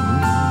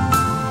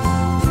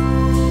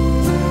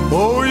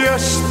 Oh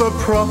yes, the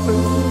prophet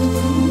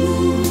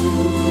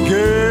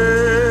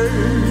gave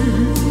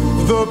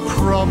the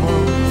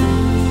promise,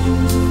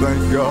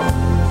 thank God.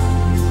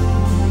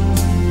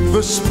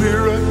 The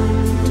Spirit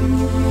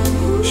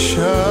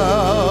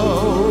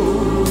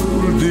shall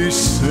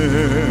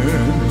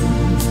descend,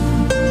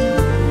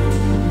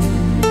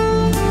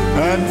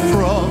 and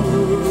from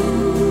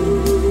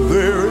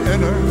their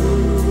innermost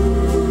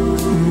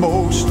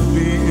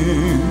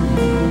being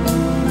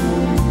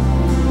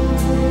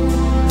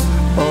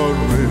a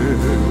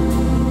river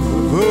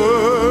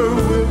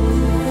with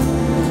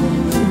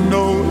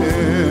no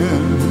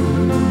end.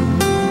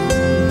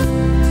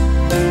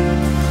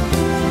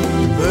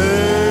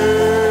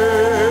 There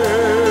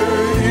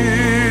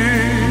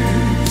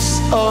is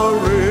a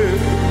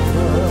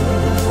river,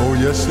 oh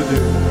yes it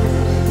is,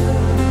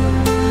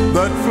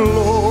 that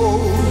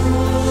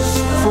flows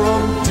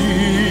from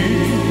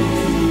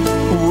deep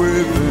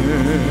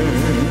within.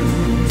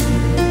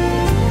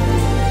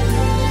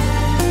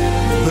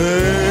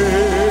 There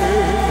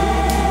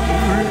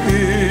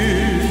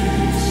is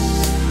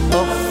a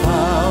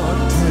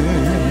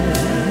fountain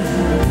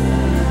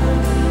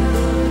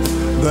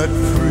that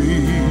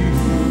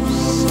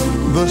frees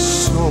the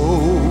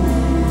soul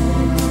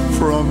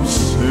from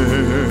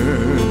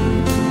sin.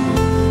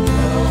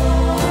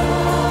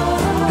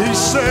 He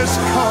says,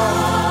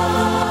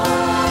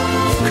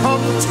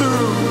 come to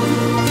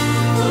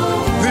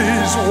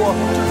these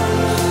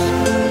waters.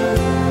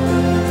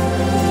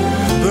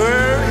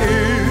 There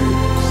is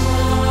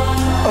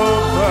a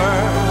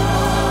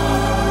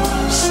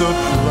vast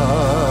supply.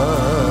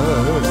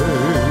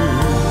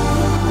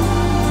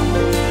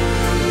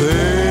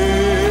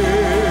 There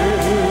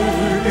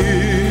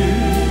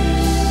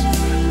is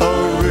a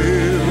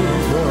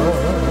river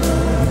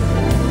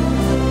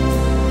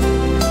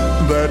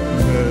that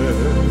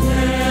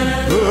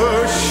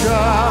never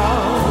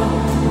shall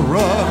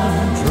run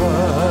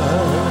dry.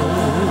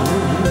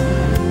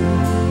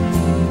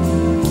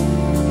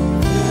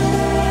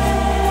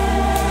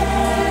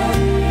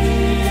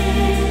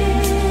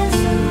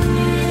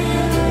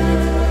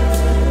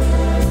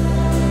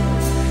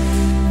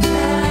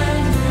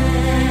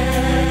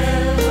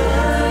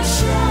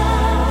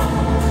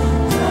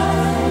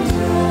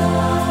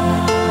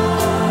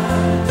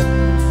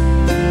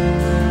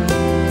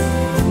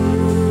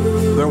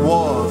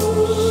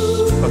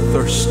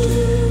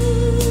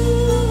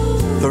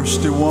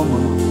 thirsty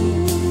woman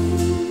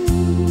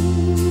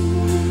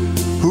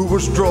who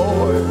was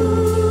drawing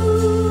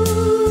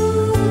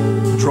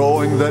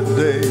that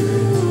day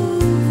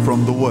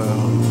from the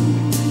well.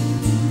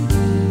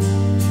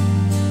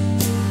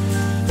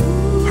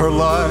 Her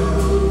life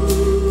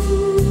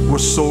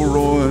was so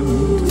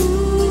ruined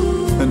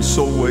and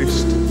so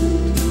wasted.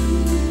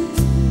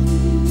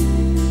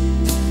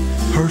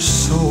 Her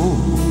soul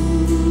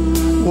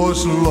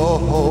was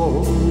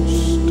lost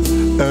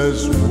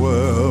as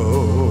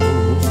well.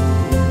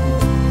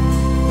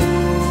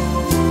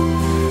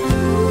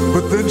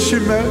 But then she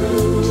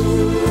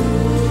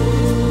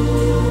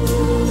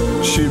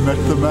met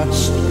the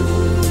Master,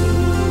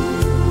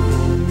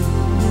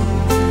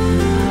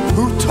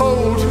 who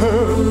told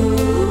her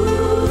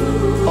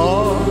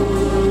of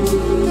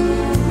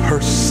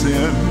her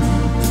sin.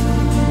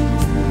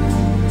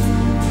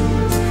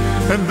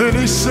 And then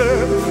he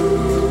said,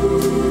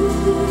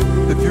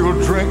 if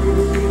you'll drink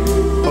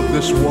of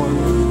this wine,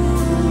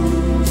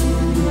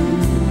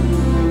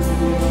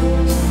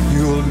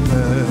 you'll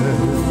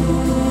never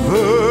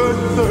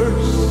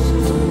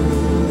thirst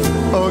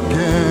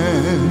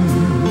again.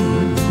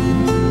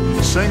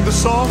 Sing the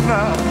song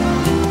now.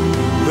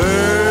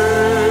 There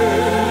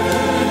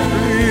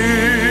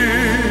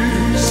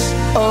is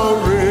a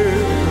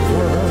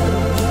river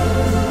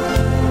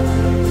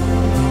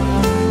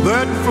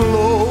that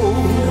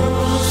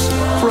flows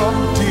from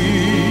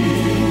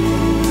deep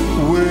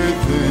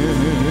within.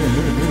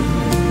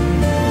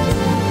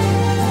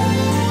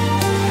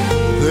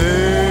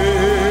 There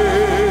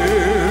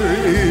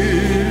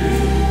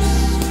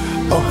is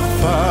a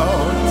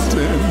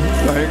fountain,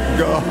 thank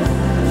God,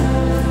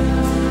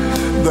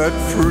 that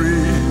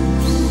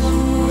frees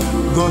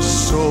the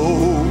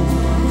soul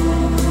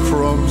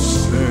from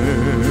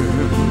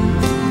sin.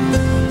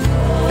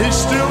 He's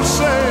still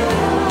saying,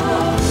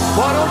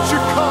 why don't you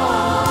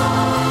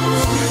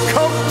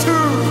come to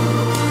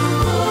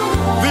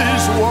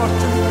these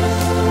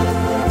waters?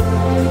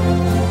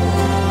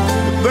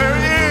 There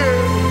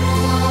is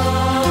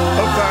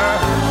a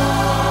vast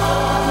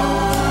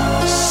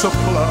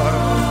supply.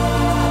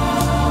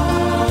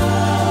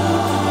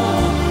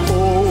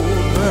 Oh,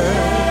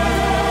 there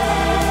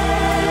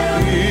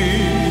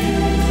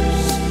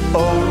is a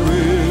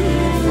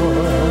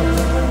river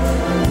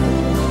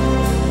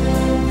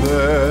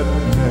that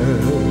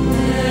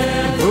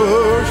never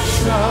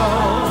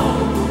shall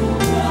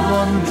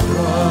run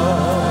dry.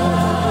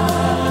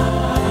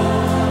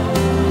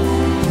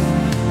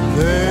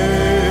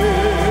 There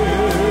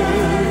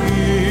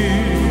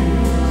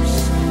is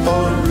a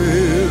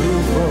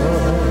river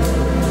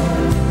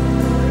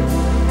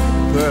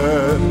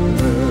that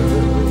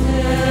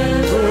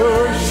never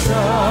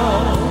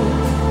shall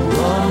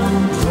run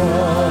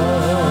dry.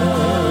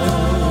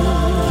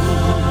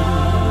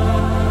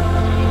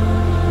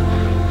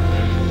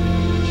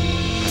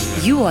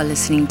 You are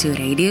listening to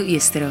Radio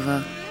East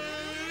River.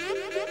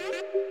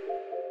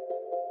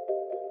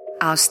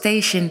 Our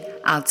station,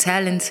 our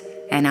talent,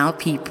 and our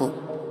people.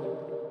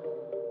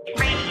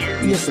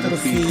 Our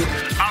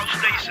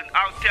station,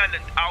 our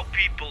talent, our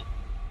people.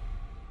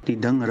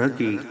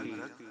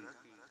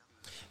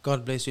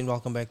 God bless you and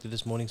welcome back to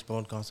this morning's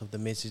broadcast of the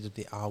Message of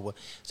the Hour.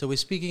 So we're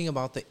speaking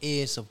about the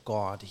heirs of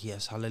God.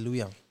 Yes,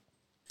 hallelujah.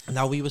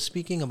 Now we were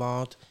speaking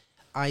about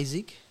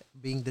Isaac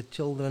being the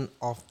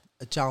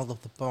a child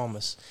of the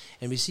promise.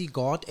 And we see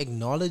God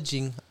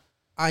acknowledging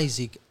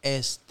Isaac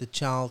as the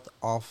child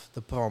of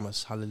the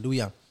promise.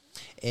 Hallelujah.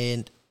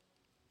 And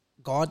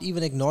God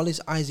even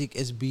acknowledged Isaac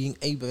as being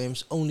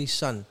Abraham's only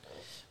son.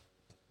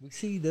 We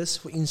see this,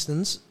 for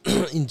instance,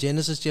 in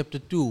Genesis chapter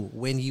 2,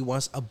 when he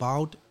was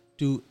about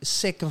to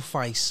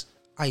sacrifice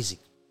Isaac.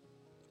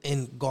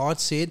 And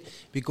God said,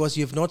 because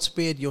you have not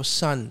spared your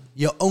son,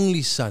 your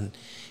only son.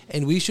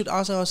 And we should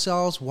ask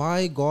ourselves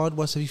why God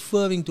was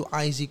referring to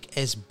Isaac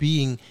as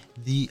being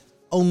the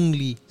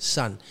only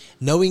son,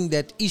 knowing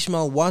that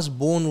Ishmael was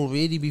born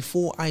already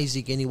before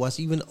Isaac and he was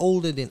even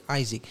older than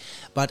Isaac.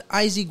 But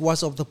Isaac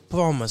was of the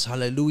promise,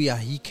 hallelujah.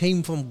 He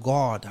came from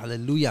God,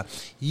 hallelujah.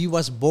 He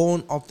was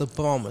born of the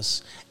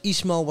promise.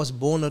 Ishmael was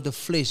born of the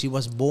flesh. He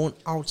was born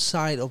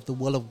outside of the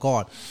will of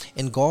God.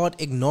 And God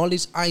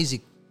acknowledged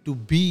Isaac to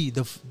be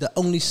the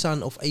only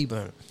son of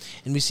Abraham.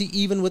 And we see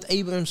even with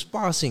Abraham's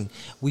passing,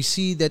 we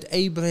see that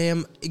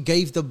Abraham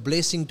gave the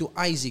blessing to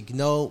Isaac.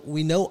 Now,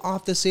 we know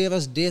after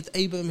Sarah's death,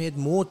 Abraham had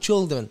more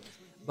children,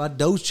 but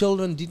those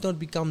children did not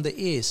become the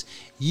heirs.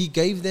 He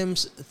gave them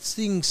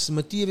things,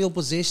 material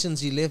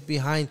possessions he left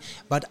behind,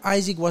 but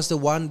Isaac was the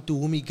one to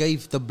whom he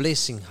gave the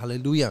blessing.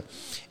 Hallelujah.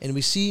 And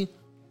we see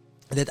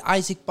that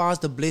Isaac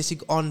passed the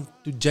blessing on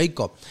to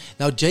Jacob.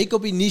 Now,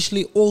 Jacob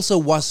initially also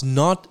was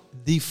not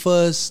the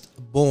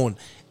firstborn.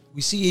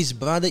 We see his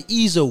brother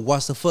Esau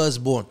was the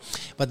firstborn.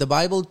 But the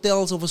Bible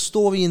tells of a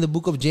story in the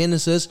book of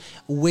Genesis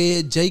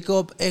where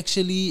Jacob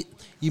actually,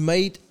 he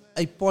made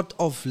a pot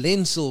of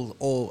lentil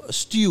or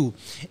stew,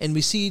 and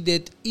we see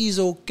that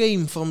Esau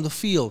came from the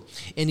field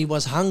and he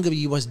was hungry,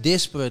 he was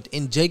desperate,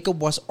 and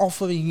Jacob was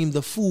offering him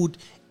the food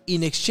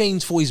in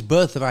exchange for his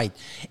birthright.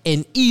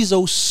 And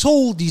Esau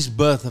sold his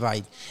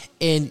birthright.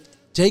 And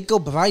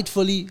Jacob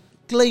rightfully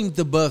claimed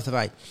the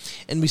birthright.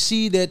 And we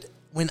see that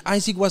when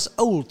Isaac was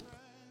old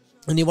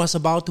and he was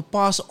about to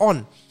pass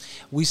on,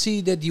 we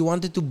see that he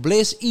wanted to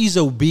bless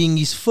Esau being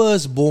his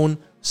firstborn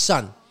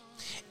son.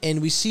 And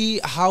we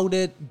see how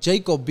that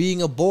Jacob,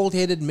 being a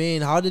bald-headed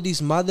man, how that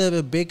his mother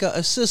Rebecca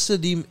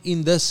assisted him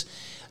in this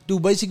to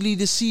basically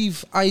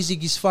deceive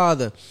Isaac, his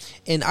father.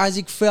 And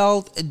Isaac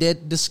felt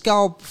that the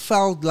scalp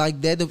felt like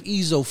that of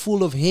Esau,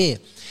 full of hair,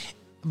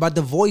 but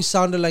the voice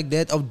sounded like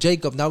that of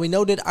Jacob. Now we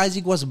know that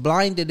Isaac was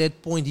blind at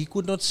that point. He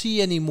could not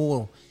see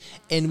anymore.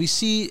 And we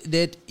see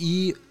that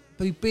he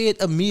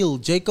prepared a meal.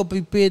 Jacob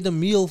prepared a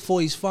meal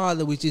for his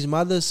father, which his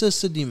mother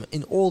assisted him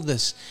in all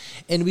this.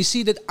 And we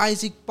see that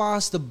Isaac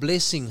passed the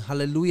blessing,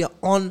 hallelujah,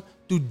 on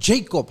to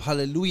Jacob,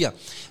 hallelujah.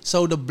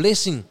 So the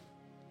blessing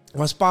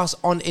was passed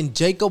on, and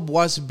Jacob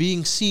was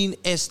being seen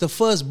as the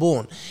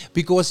firstborn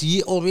because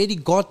he already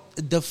got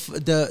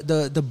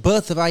the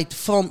birthright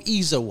from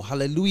Esau,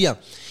 hallelujah.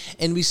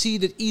 And we see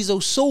that Esau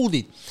sold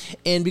it,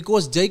 and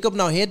because Jacob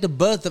now had the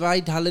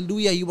birthright,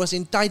 hallelujah, he was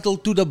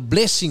entitled to the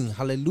blessing,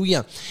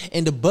 hallelujah.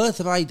 And the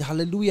birthright,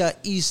 hallelujah,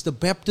 is the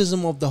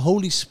baptism of the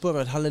Holy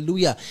Spirit,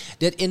 hallelujah,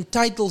 that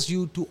entitles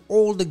you to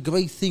all the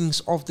great things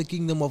of the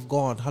kingdom of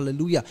God,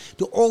 hallelujah,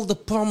 to all the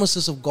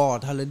promises of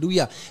God,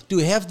 hallelujah, to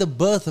have the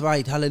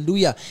birthright,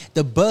 hallelujah.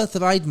 The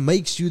birthright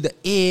makes you the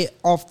heir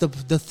of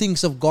the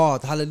things of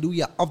God,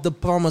 hallelujah, of the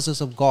promises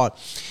of God.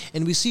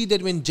 And we see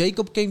that when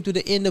Jacob came to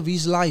the end of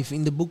his life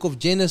in the book of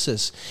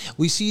Genesis,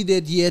 we see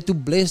that he had to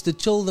bless the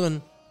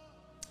children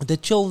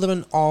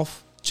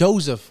of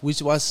Joseph,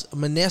 which was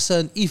Manasseh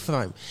and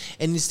Ephraim.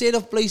 And instead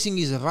of placing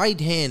his right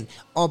hand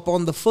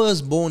upon the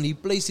firstborn, he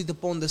placed it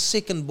upon the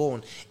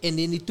secondborn. And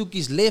then he took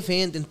his left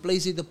hand and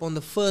placed it upon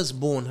the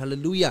firstborn.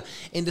 Hallelujah.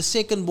 And the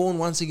secondborn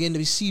once again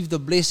received the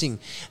blessing.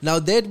 Now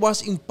that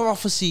was in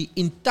prophecy,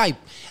 in type,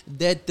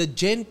 that the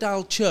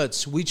Gentile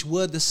church, which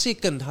were the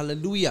second,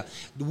 hallelujah,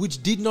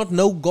 which did not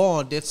know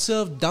God, that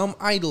served dumb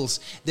idols,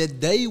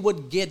 that they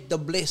would get the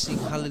blessing.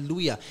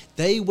 Hallelujah.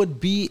 They would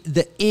be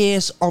the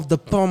heirs of the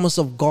promise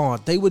of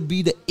God. They would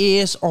be the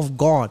heirs of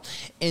God.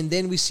 And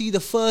then we see the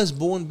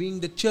firstborn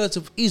being the church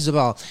of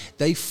Israel.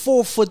 They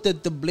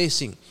forfeited the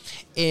blessing.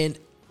 And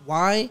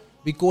why?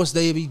 Because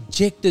they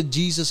rejected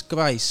Jesus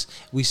Christ.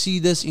 We see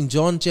this in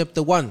John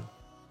chapter 1,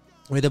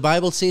 where the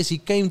Bible says he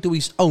came to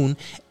his own,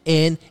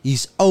 and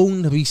his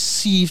own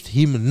received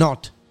him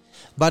not.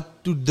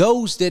 But to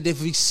those that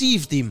have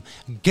received him,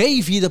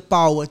 gave he the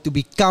power to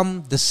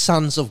become the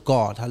sons of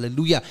God.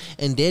 Hallelujah.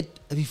 And that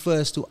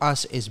refers to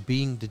us as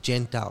being the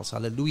Gentiles.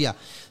 Hallelujah.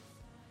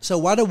 So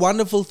what a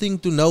wonderful thing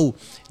to know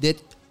that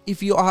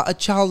if you are a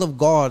child of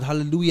God,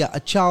 hallelujah, a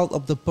child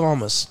of the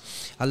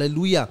promise,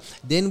 hallelujah,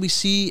 then we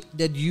see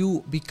that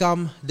you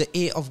become the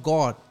heir of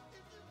God.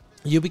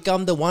 You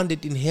become the one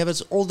that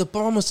inherits all the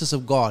promises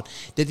of God,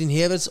 that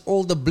inherits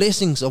all the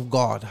blessings of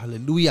God.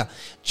 Hallelujah.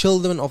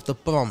 Children of the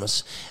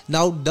promise.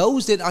 Now,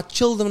 those that are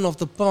children of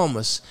the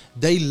promise,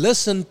 they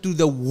listen to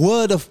the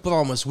word of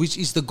promise, which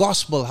is the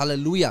gospel.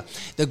 Hallelujah.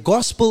 The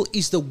gospel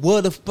is the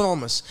word of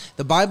promise.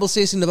 The Bible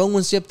says in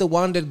Romans chapter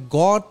 1 that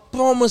God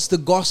promised the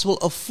gospel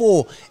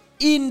afore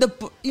in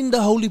the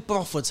holy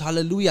prophets.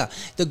 Hallelujah.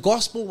 The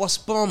gospel was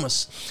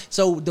promised.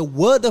 So the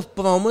word of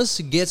promise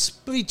gets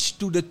preached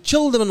to the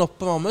children of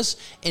promise,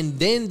 and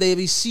then they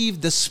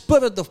receive the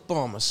spirit of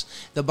promise.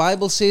 The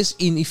Bible says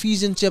in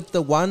Ephesians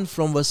chapter 1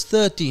 from verse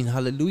 13,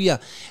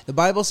 hallelujah, the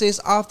Bible says,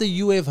 after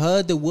you have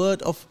heard the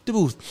word of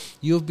truth,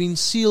 you have been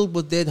sealed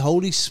with that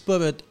Holy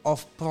Spirit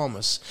of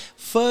promise.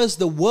 First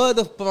the word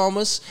of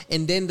promise,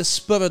 and then the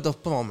spirit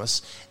of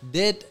promise.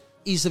 That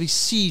is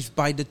received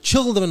by the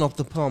children of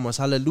the promise.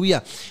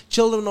 Hallelujah.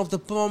 Children of the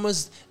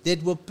promise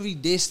that were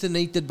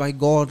predestinated by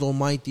God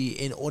Almighty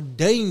and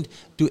ordained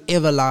to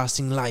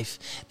everlasting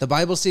life. The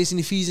Bible says in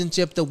Ephesians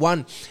chapter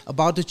 1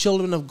 about the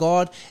children of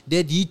God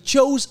that He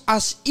chose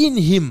us in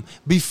Him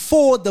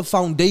before the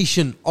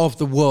foundation of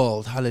the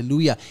world.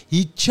 Hallelujah.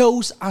 He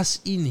chose us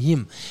in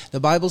Him.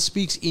 The Bible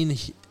speaks in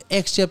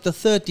Acts chapter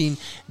 13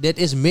 that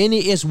as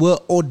many as were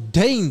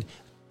ordained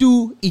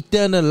to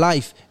eternal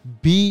life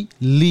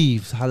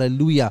believed.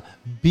 Hallelujah.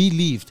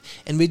 Believed.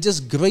 And we're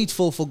just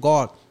grateful for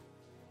God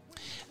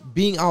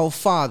being our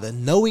Father,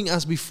 knowing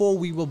us before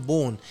we were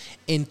born,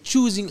 and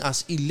choosing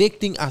us,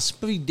 electing us,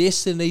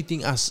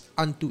 predestinating us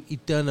unto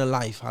eternal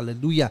life.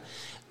 Hallelujah.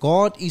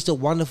 God is a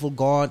wonderful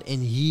God,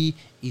 and He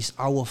is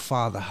our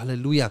Father.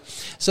 Hallelujah.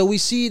 So we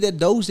see that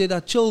those that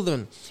are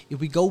children, if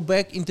we go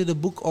back into the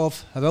book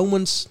of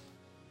Romans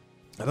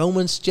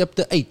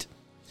chapter 8,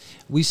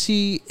 we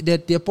see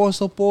that the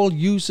Apostle Paul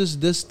uses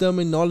this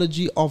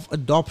terminology of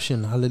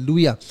adoption.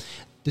 Hallelujah.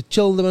 The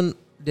children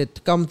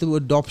that come through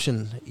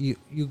adoption.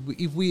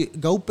 If we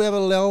go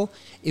parallel,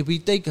 if we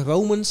take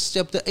Romans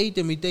chapter 8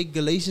 and we take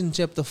Galatians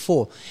chapter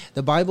 4,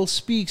 the Bible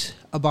speaks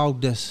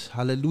about this.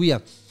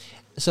 Hallelujah.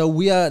 So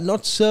we are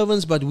not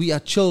servants, but we are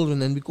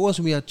children. And because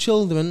we are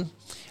children,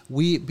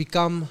 we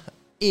become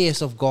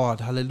heirs of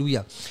God.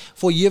 Hallelujah.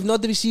 For you have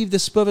not received the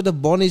spirit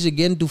of bondage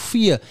again to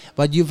fear,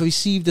 but you've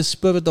received the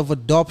spirit of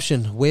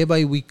adoption,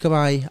 whereby we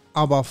cry,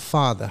 Abba,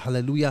 Father.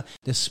 Hallelujah.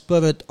 The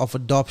spirit of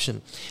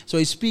adoption. So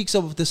he speaks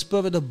of the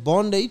spirit of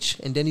bondage,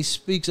 and then he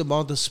speaks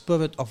about the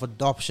spirit of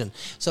adoption.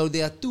 So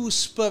there are two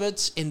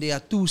spirits and there are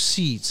two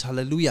seeds.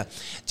 Hallelujah.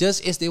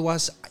 Just as there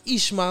was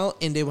Ishmael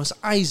and there was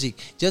Isaac,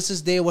 just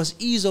as there was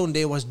Esau and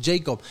there was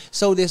Jacob,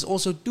 so there's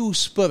also two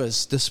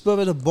spirits, the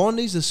spirit of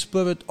bondage, the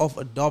spirit of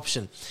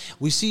adoption.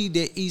 We see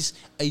there is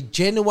a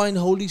genuine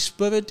Holy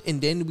Spirit, and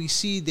then we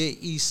see there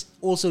is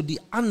also the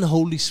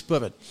unholy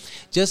spirit.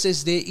 Just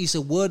as there is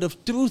a word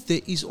of truth,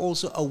 there is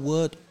also a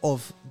word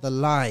of the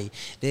lie.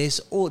 There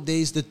is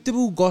the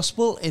true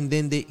gospel, and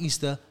then there is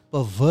the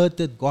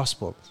perverted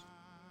gospel.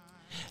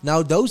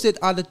 Now, those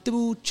that are the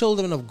true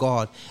children of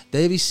God,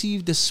 they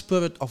receive the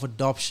spirit of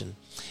adoption.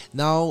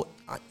 Now,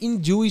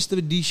 in Jewish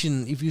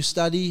tradition, if you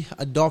study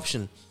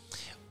adoption,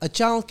 a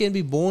child can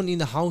be born in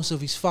the house of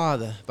his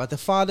father, but the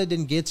father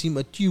then gets him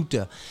a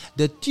tutor.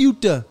 The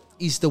tutor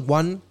is the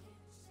one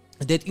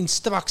that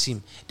instructs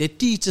him, that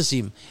teaches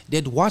him,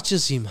 that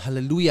watches him,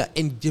 hallelujah,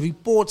 and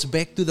reports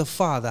back to the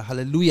father,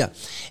 hallelujah.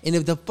 And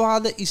if the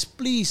father is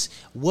pleased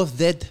with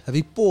that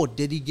report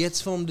that he gets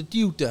from the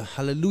tutor,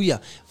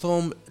 hallelujah,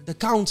 from the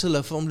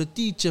counselor, from the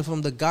teacher,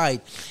 from the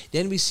guide,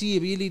 then we see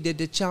really that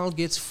the child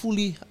gets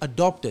fully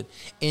adopted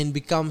and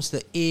becomes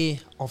the heir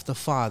of the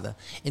father.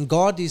 And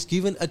God is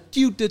given a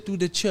tutor to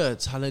the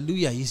church,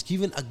 hallelujah. He's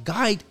given a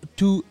guide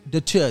to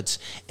the church,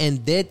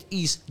 and that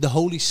is the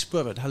Holy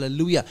Spirit,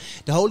 hallelujah.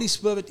 The Holy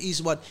Spirit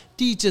is what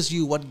teaches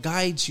you, what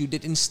guides you,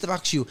 that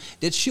instructs you,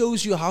 that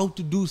shows you how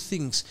to do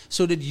things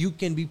so that you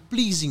can be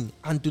pleasing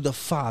unto the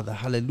Father,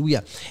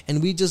 hallelujah.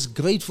 And we're just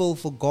grateful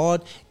for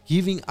God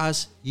giving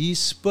us His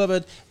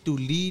Spirit to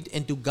lead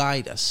and to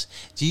guide us.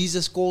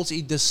 Jesus calls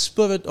it the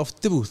Spirit of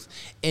truth,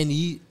 and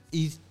He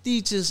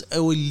teaches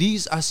or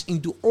leads us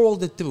into all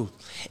the truth.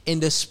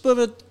 And the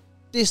Spirit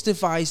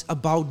testifies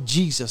about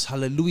Jesus,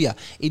 hallelujah.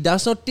 It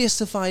does not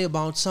testify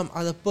about some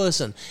other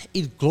person.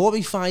 It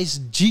glorifies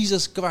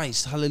Jesus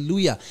Christ,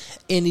 hallelujah.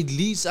 And it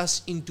leads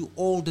us into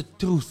all the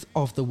truth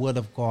of the Word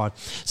of God.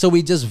 So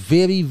we're just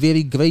very,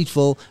 very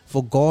grateful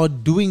for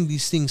God doing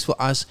these things for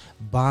us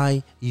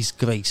by His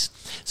grace.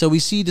 So we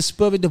see the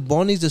spirit of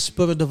bondage, the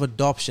spirit of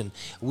adoption.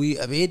 We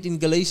read in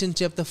Galatians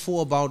chapter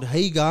 4 about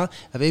Hagar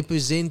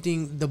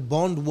representing the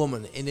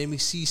bondwoman, and then we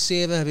see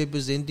Sarah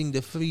representing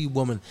the free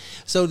woman.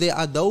 So there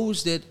are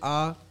those that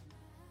are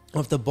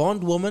of the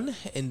bondwoman,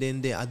 and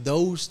then there are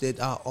those that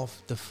are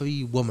of the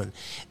free woman.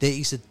 There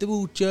is a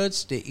true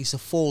church, there is a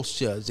false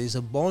church. There is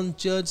a bond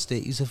church,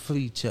 there is a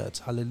free church.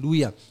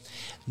 Hallelujah.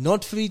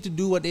 Not free to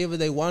do whatever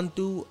they want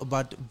to,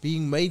 but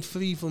being made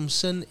free from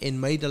sin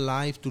and made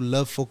alive to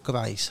live for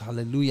Christ.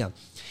 Hallelujah.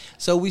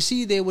 So we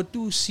see there were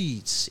two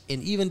seeds,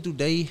 and even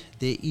today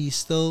there is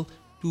still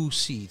two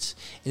seeds.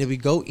 And if we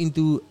go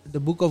into the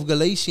book of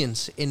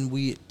Galatians and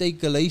we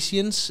take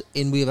Galatians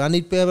and we run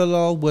it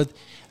parallel with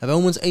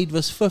Romans 8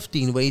 verse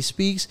 15, where he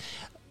speaks,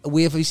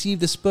 we have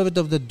received the spirit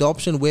of the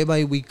adoption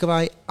whereby we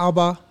cry,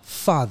 Abba,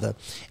 Father.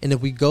 And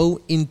if we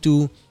go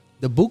into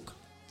the book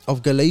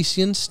of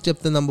Galatians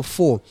chapter number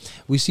 4,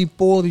 we see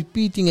Paul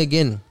repeating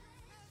again.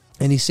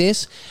 And he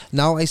says,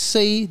 now I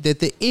say that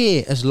the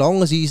heir, as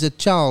long as he is a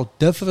child,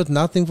 differeth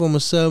nothing from a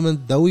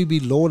servant, though he be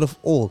Lord of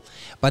all,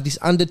 but is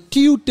under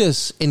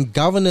tutors and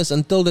governors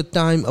until the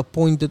time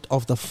appointed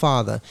of the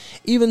Father.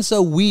 Even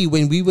so we,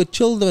 when we were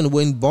children,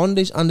 were in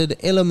bondage under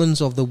the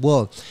elements of the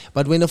world.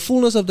 But when the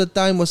fullness of the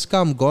time was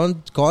come,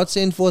 God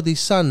sent forth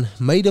His Son,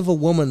 made of a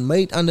woman,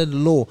 made under the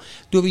law,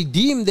 to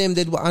redeem them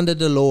that were under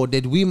the law,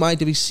 that we might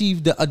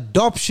receive the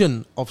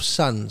adoption of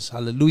sons.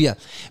 Hallelujah.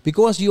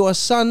 Because you are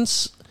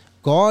sons,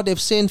 God hath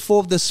sent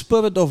forth the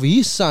Spirit of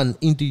His Son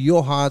into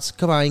your hearts,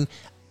 crying,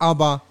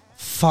 Abba,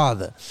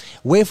 Father.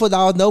 Wherefore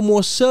thou art no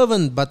more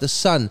servant, but a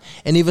son.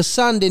 And if a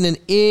son, then an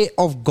heir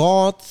of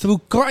God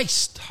through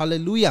Christ.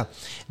 Hallelujah.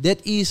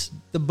 That is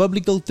the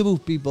biblical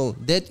truth, people.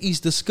 That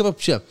is the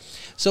scripture.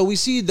 So we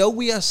see, though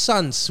we are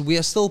sons, we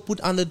are still put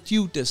under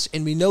tutors.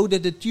 And we know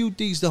that the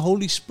tutor is the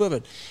Holy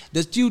Spirit.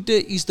 The tutor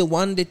is the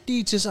one that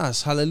teaches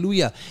us.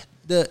 Hallelujah.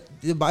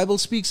 The Bible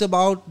speaks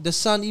about the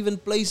Son even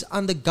placed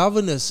under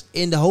governors,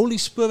 and the Holy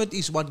Spirit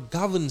is what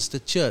governs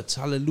the church.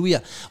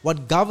 Hallelujah.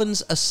 What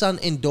governs a son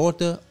and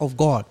daughter of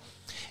God.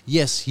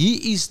 Yes,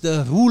 He is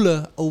the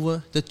ruler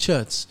over the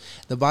church.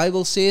 The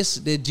Bible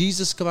says that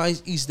Jesus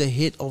Christ is the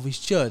head of His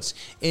church,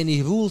 and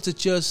He rules the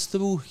church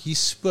through His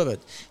Spirit.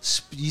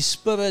 His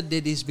Spirit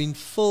that has been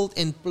filled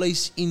and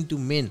placed into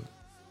men.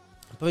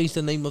 Praise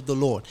the name of the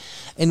Lord.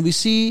 And we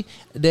see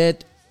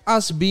that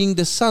us being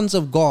the sons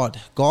of God,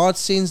 God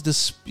sends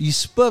His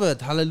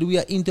Spirit,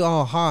 hallelujah, into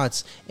our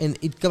hearts, and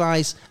it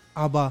cries,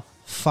 Abba,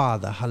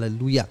 Father.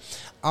 Hallelujah.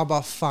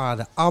 Abba,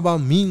 Father. Abba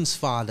means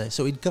Father.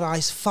 So it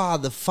cries,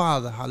 Father,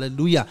 Father.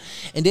 Hallelujah.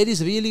 And that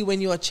is really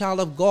when you are a child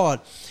of God,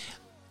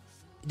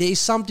 there is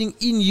something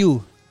in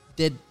you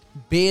that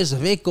bears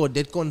record,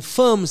 that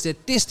confirms,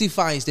 that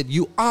testifies that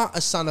you are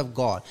a son of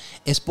God.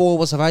 As Paul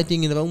was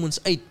writing in Romans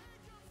 8,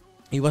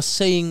 he was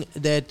saying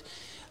that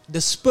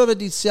the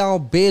Spirit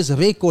itself bears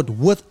record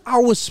with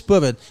our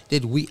spirit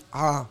that we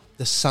are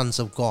the sons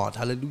of God.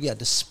 Hallelujah.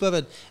 The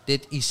Spirit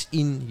that is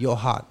in your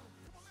heart.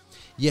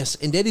 Yes,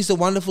 and that is the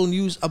wonderful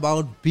news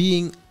about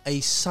being a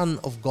son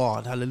of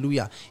God.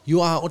 Hallelujah.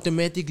 You are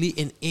automatically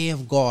an heir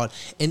of God,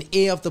 an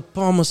heir of the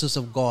promises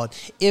of God.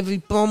 Every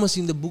promise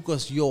in the book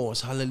is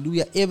yours.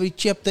 Hallelujah. Every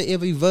chapter,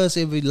 every verse,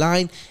 every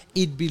line,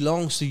 it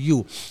belongs to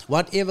you.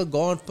 Whatever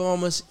God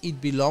promised, it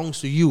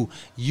belongs to you.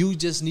 You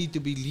just need to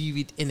believe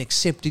it and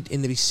accept it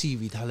and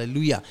receive it.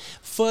 Hallelujah.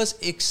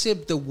 First,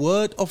 accept the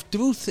word of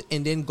truth,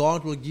 and then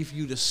God will give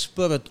you the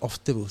spirit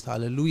of truth.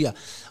 Hallelujah.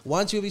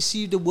 Once you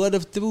receive the word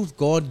of truth,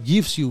 God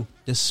gives you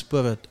the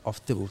spirit of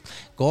truth.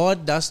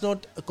 God does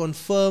not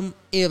confirm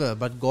error,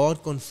 but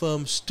God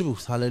confirms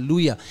truth.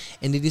 Hallelujah.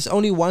 And it is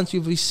only once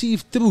you've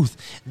received truth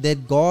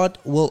that God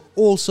will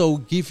also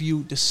give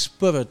you the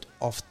spirit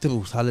of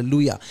truth.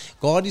 Hallelujah.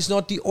 God is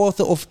not the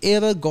author of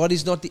error. God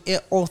is not the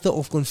author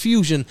of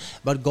confusion,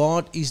 but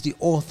God is the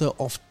author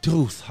of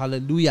truth.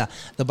 Hallelujah.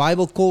 The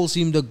Bible calls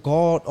him the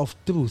God of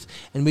truth,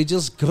 and we're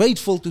just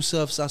grateful to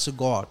serve such a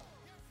God.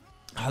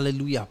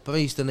 Hallelujah.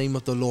 Praise the name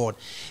of the Lord.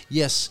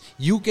 Yes,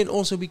 you can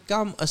also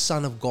become a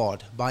son of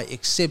God by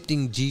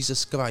accepting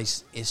Jesus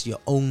Christ as your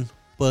own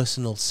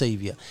personal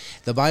Savior.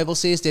 The Bible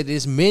says that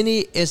as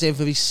many as have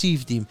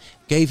received him,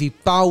 gave he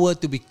power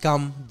to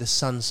become the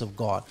sons of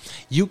God.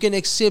 You can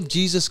accept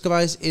Jesus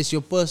Christ as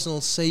your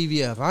personal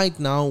Savior right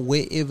now,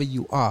 wherever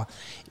you are.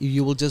 If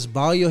you will just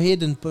bow your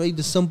head and pray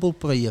the simple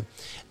prayer.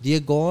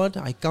 Dear God,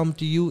 I come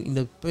to you in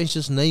the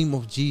precious name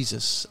of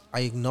Jesus. I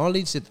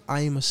acknowledge that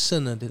I am a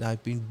sinner, that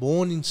I've been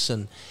born in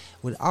sin.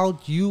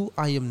 Without you,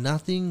 I am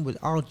nothing.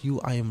 Without you,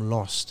 I am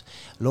lost.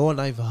 Lord,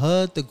 I've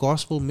heard the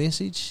gospel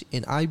message,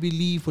 and I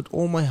believe with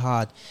all my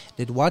heart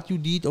that what you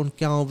did on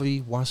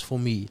Calvary was for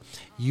me.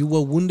 You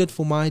were wounded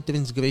for my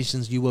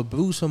transgressions. You were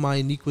bruised for my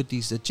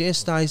iniquities. The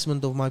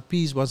chastisement of my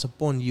peace was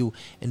upon you,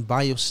 and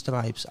by your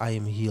stripes I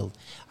am healed.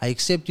 I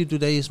accept you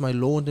today as my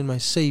Lord and my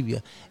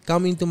Savior.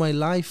 Come into my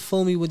life,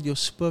 fill me with your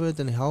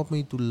Spirit, and help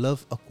me to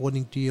live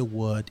according to your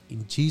word.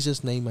 In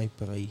Jesus' name I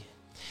pray.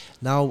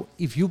 Now,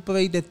 if you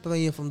pray that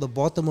prayer from the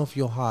bottom of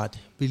your heart,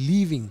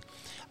 believing,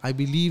 I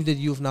believe that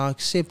you've now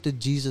accepted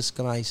Jesus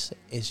Christ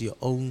as your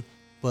own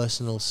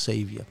personal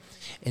Savior.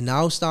 And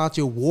now start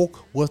your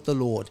walk with the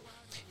Lord.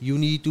 You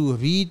need to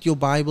read your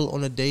Bible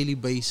on a daily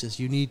basis.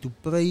 You need to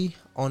pray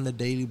on a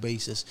daily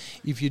basis.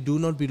 If you do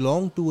not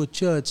belong to a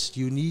church,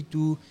 you need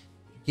to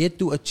get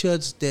to a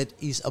church that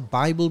is a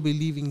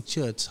Bible-believing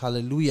church.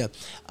 Hallelujah.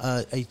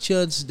 A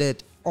church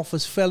that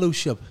offers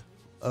fellowship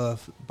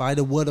by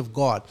the word of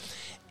God.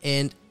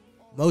 And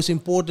most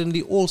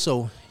importantly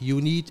also,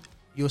 you need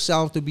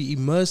yourself to be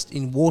immersed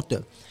in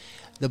water.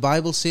 The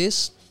Bible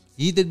says,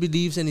 he that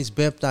believes and is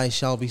baptized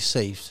shall be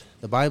saved.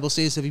 The Bible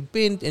says,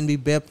 repent and be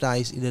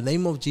baptized in the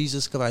name of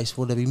Jesus Christ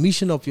for the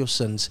remission of your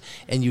sins,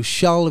 and you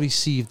shall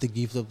receive the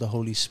gift of the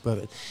Holy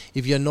Spirit.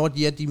 If you are not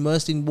yet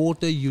immersed in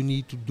water, you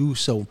need to do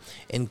so.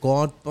 And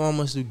God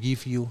promised to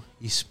give you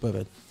His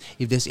Spirit.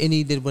 If there's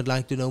any that would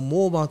like to know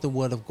more about the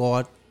Word of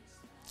God,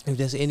 if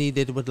there's any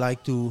that would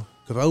like to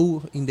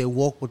grow in their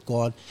walk with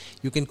God,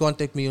 you can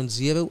contact me on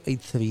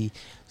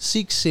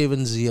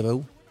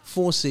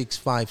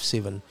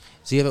 083-670-4657.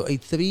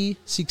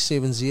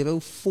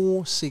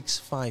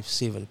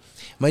 083-670-4657.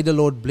 May the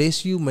Lord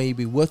bless you. May He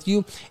be with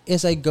you.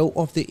 As I go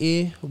off the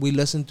air, we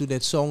listen to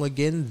that song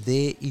again,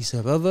 There is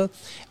a River.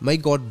 May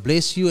God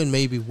bless you and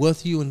may He be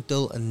with you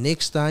until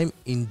next time.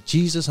 In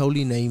Jesus'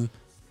 holy name,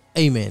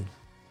 amen.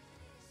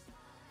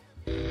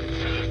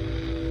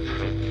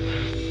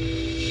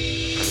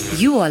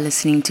 You are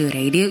listening to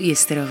Radio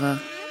Yesterova.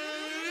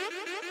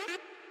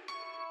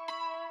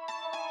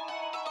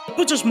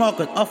 Butcher's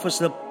Market offers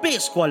the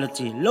best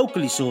quality,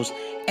 locally sourced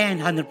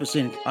and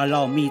 100%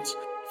 halal meats.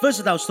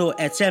 Visit our store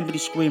at Sandbury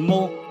Square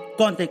Mall.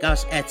 Contact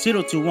us at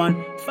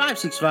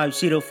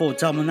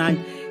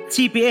 021-565-0499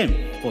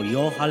 TPN for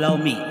your halal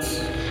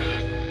meats.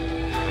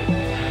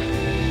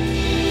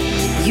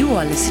 You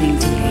are listening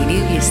to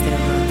Radio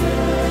Yesterova.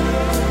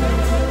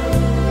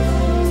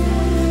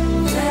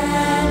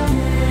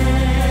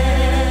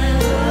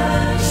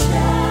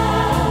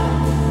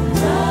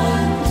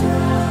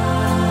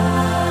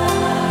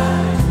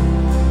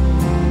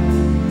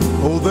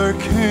 There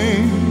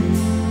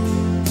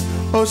came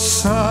a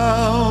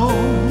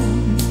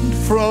sound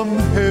from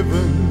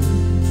heaven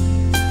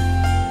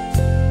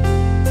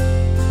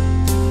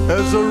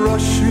as a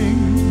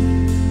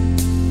rushing,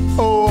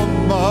 oh,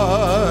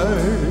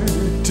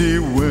 mighty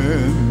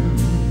wind.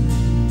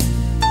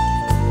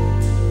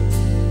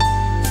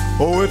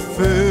 Oh, it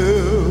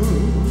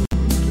filled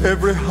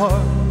every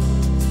heart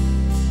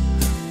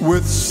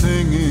with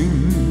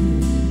singing,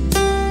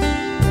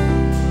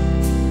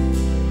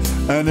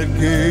 and it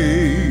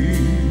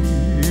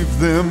gave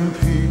them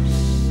peace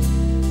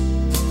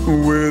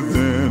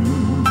within.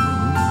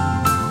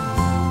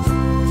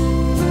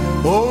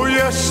 Oh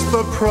yes,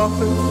 the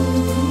prophet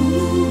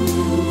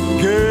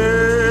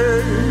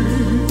gave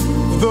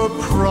the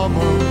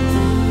promise,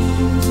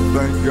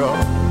 thank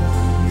God.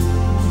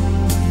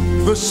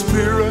 the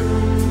Spirit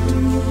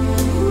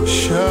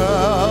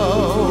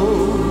shall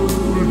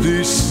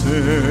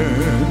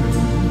descend,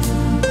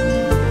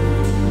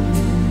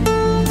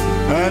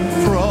 and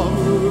from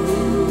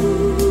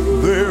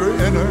their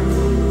innermost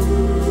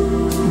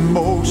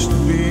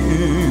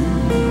being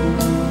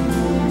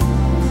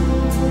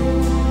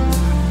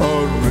a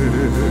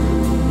river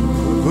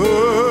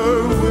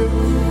with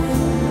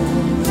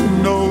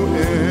no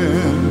end.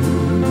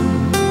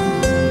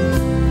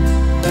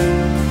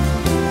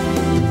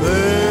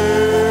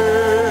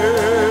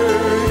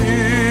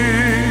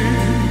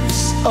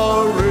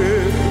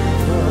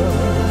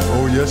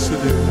 Yes,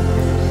 it is,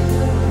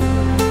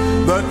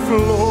 that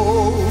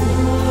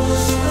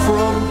flows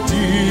from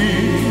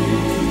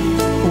deep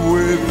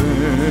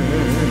within.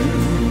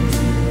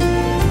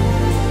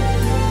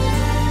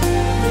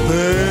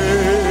 There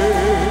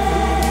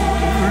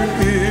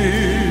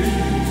is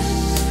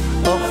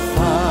a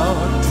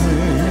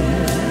fountain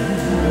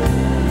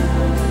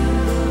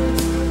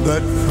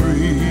that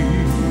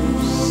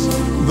frees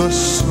the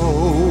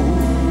soul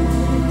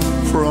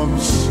from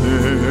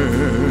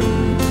sin.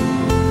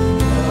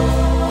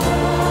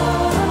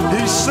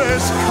 He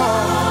says,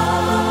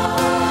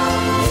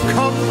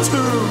 come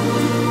to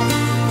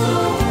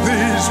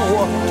these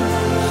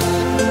waters.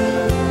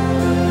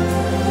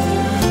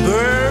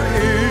 There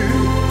is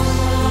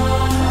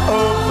a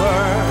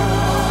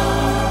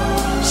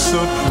vast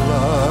supply.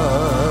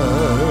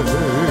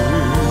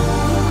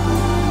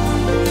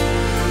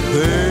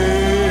 There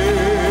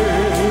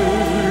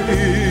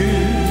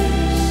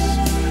is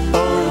a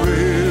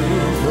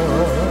river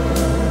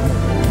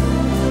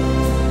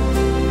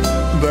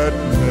that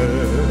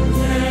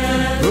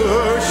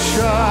never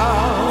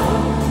shall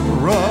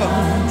run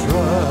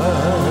dry.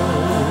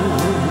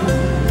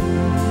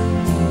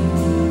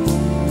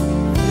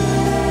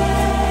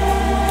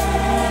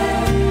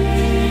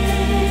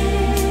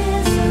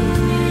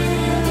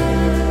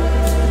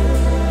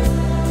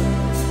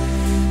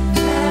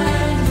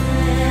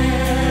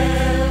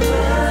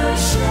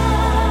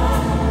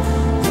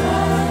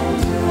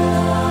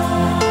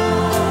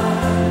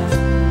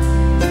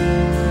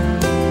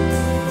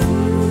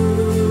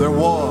 There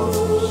was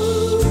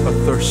a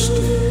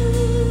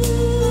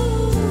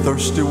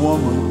thirsty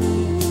woman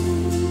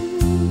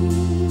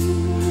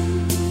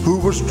who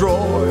was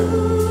drawing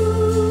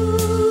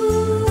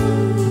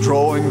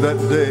that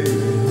day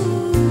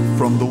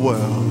from the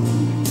well.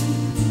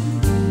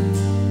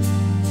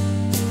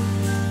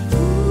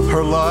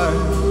 Her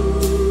life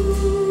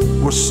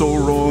was so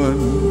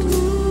ruined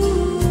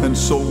and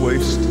so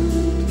wasted.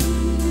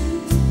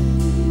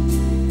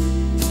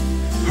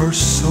 Her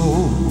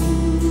soul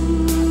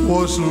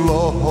was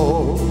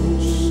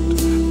lost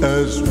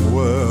as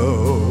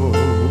well.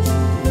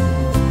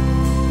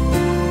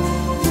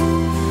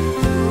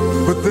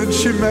 But then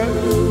she met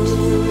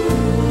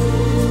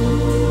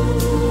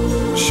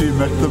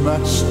the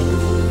Master,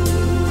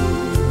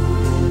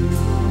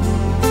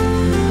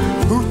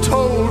 who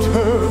told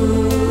her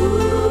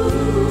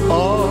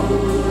of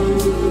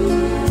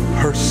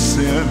her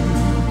sin.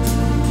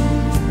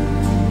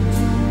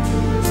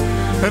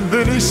 And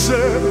then he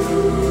said,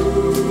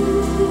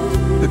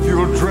 if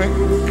you'll drink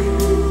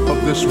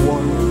of this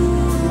water,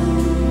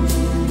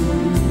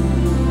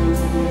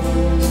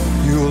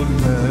 you'll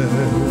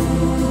never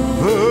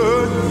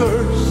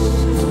thirst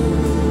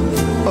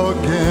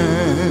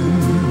again.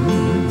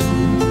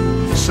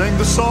 Sing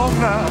the song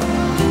now.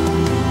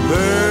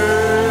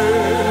 There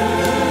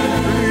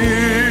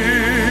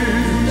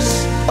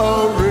is a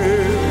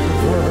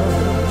river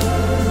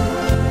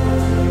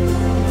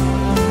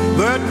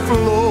that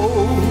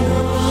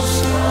flows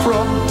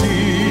from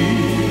deep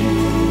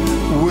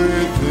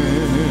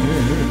within.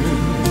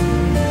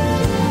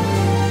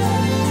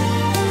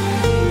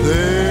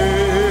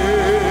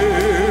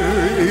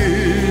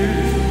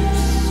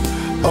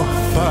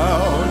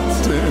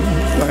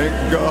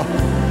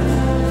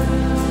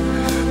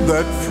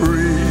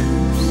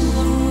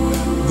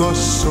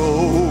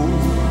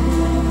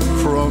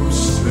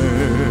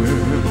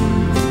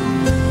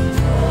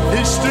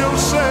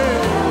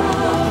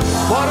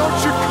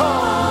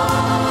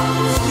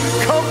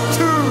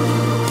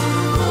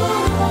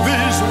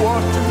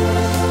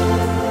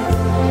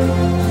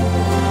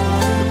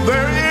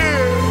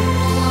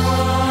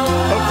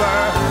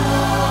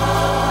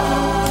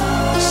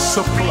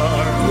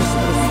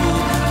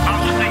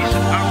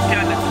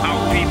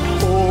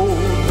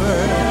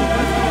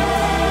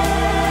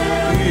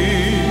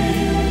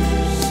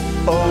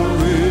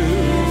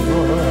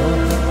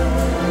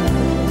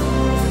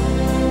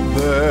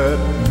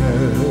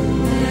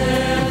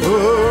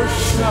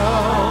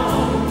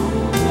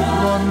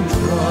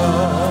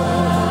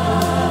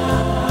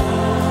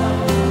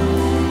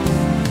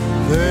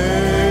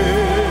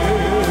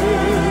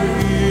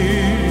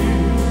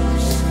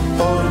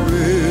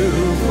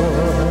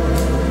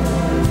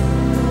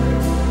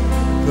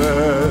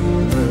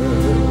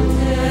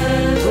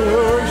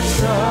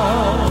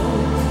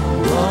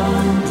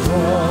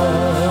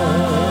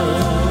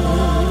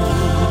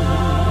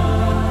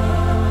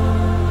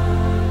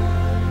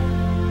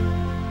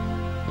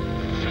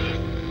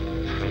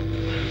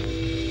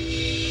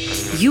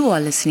 are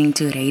listening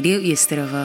to Radio East River.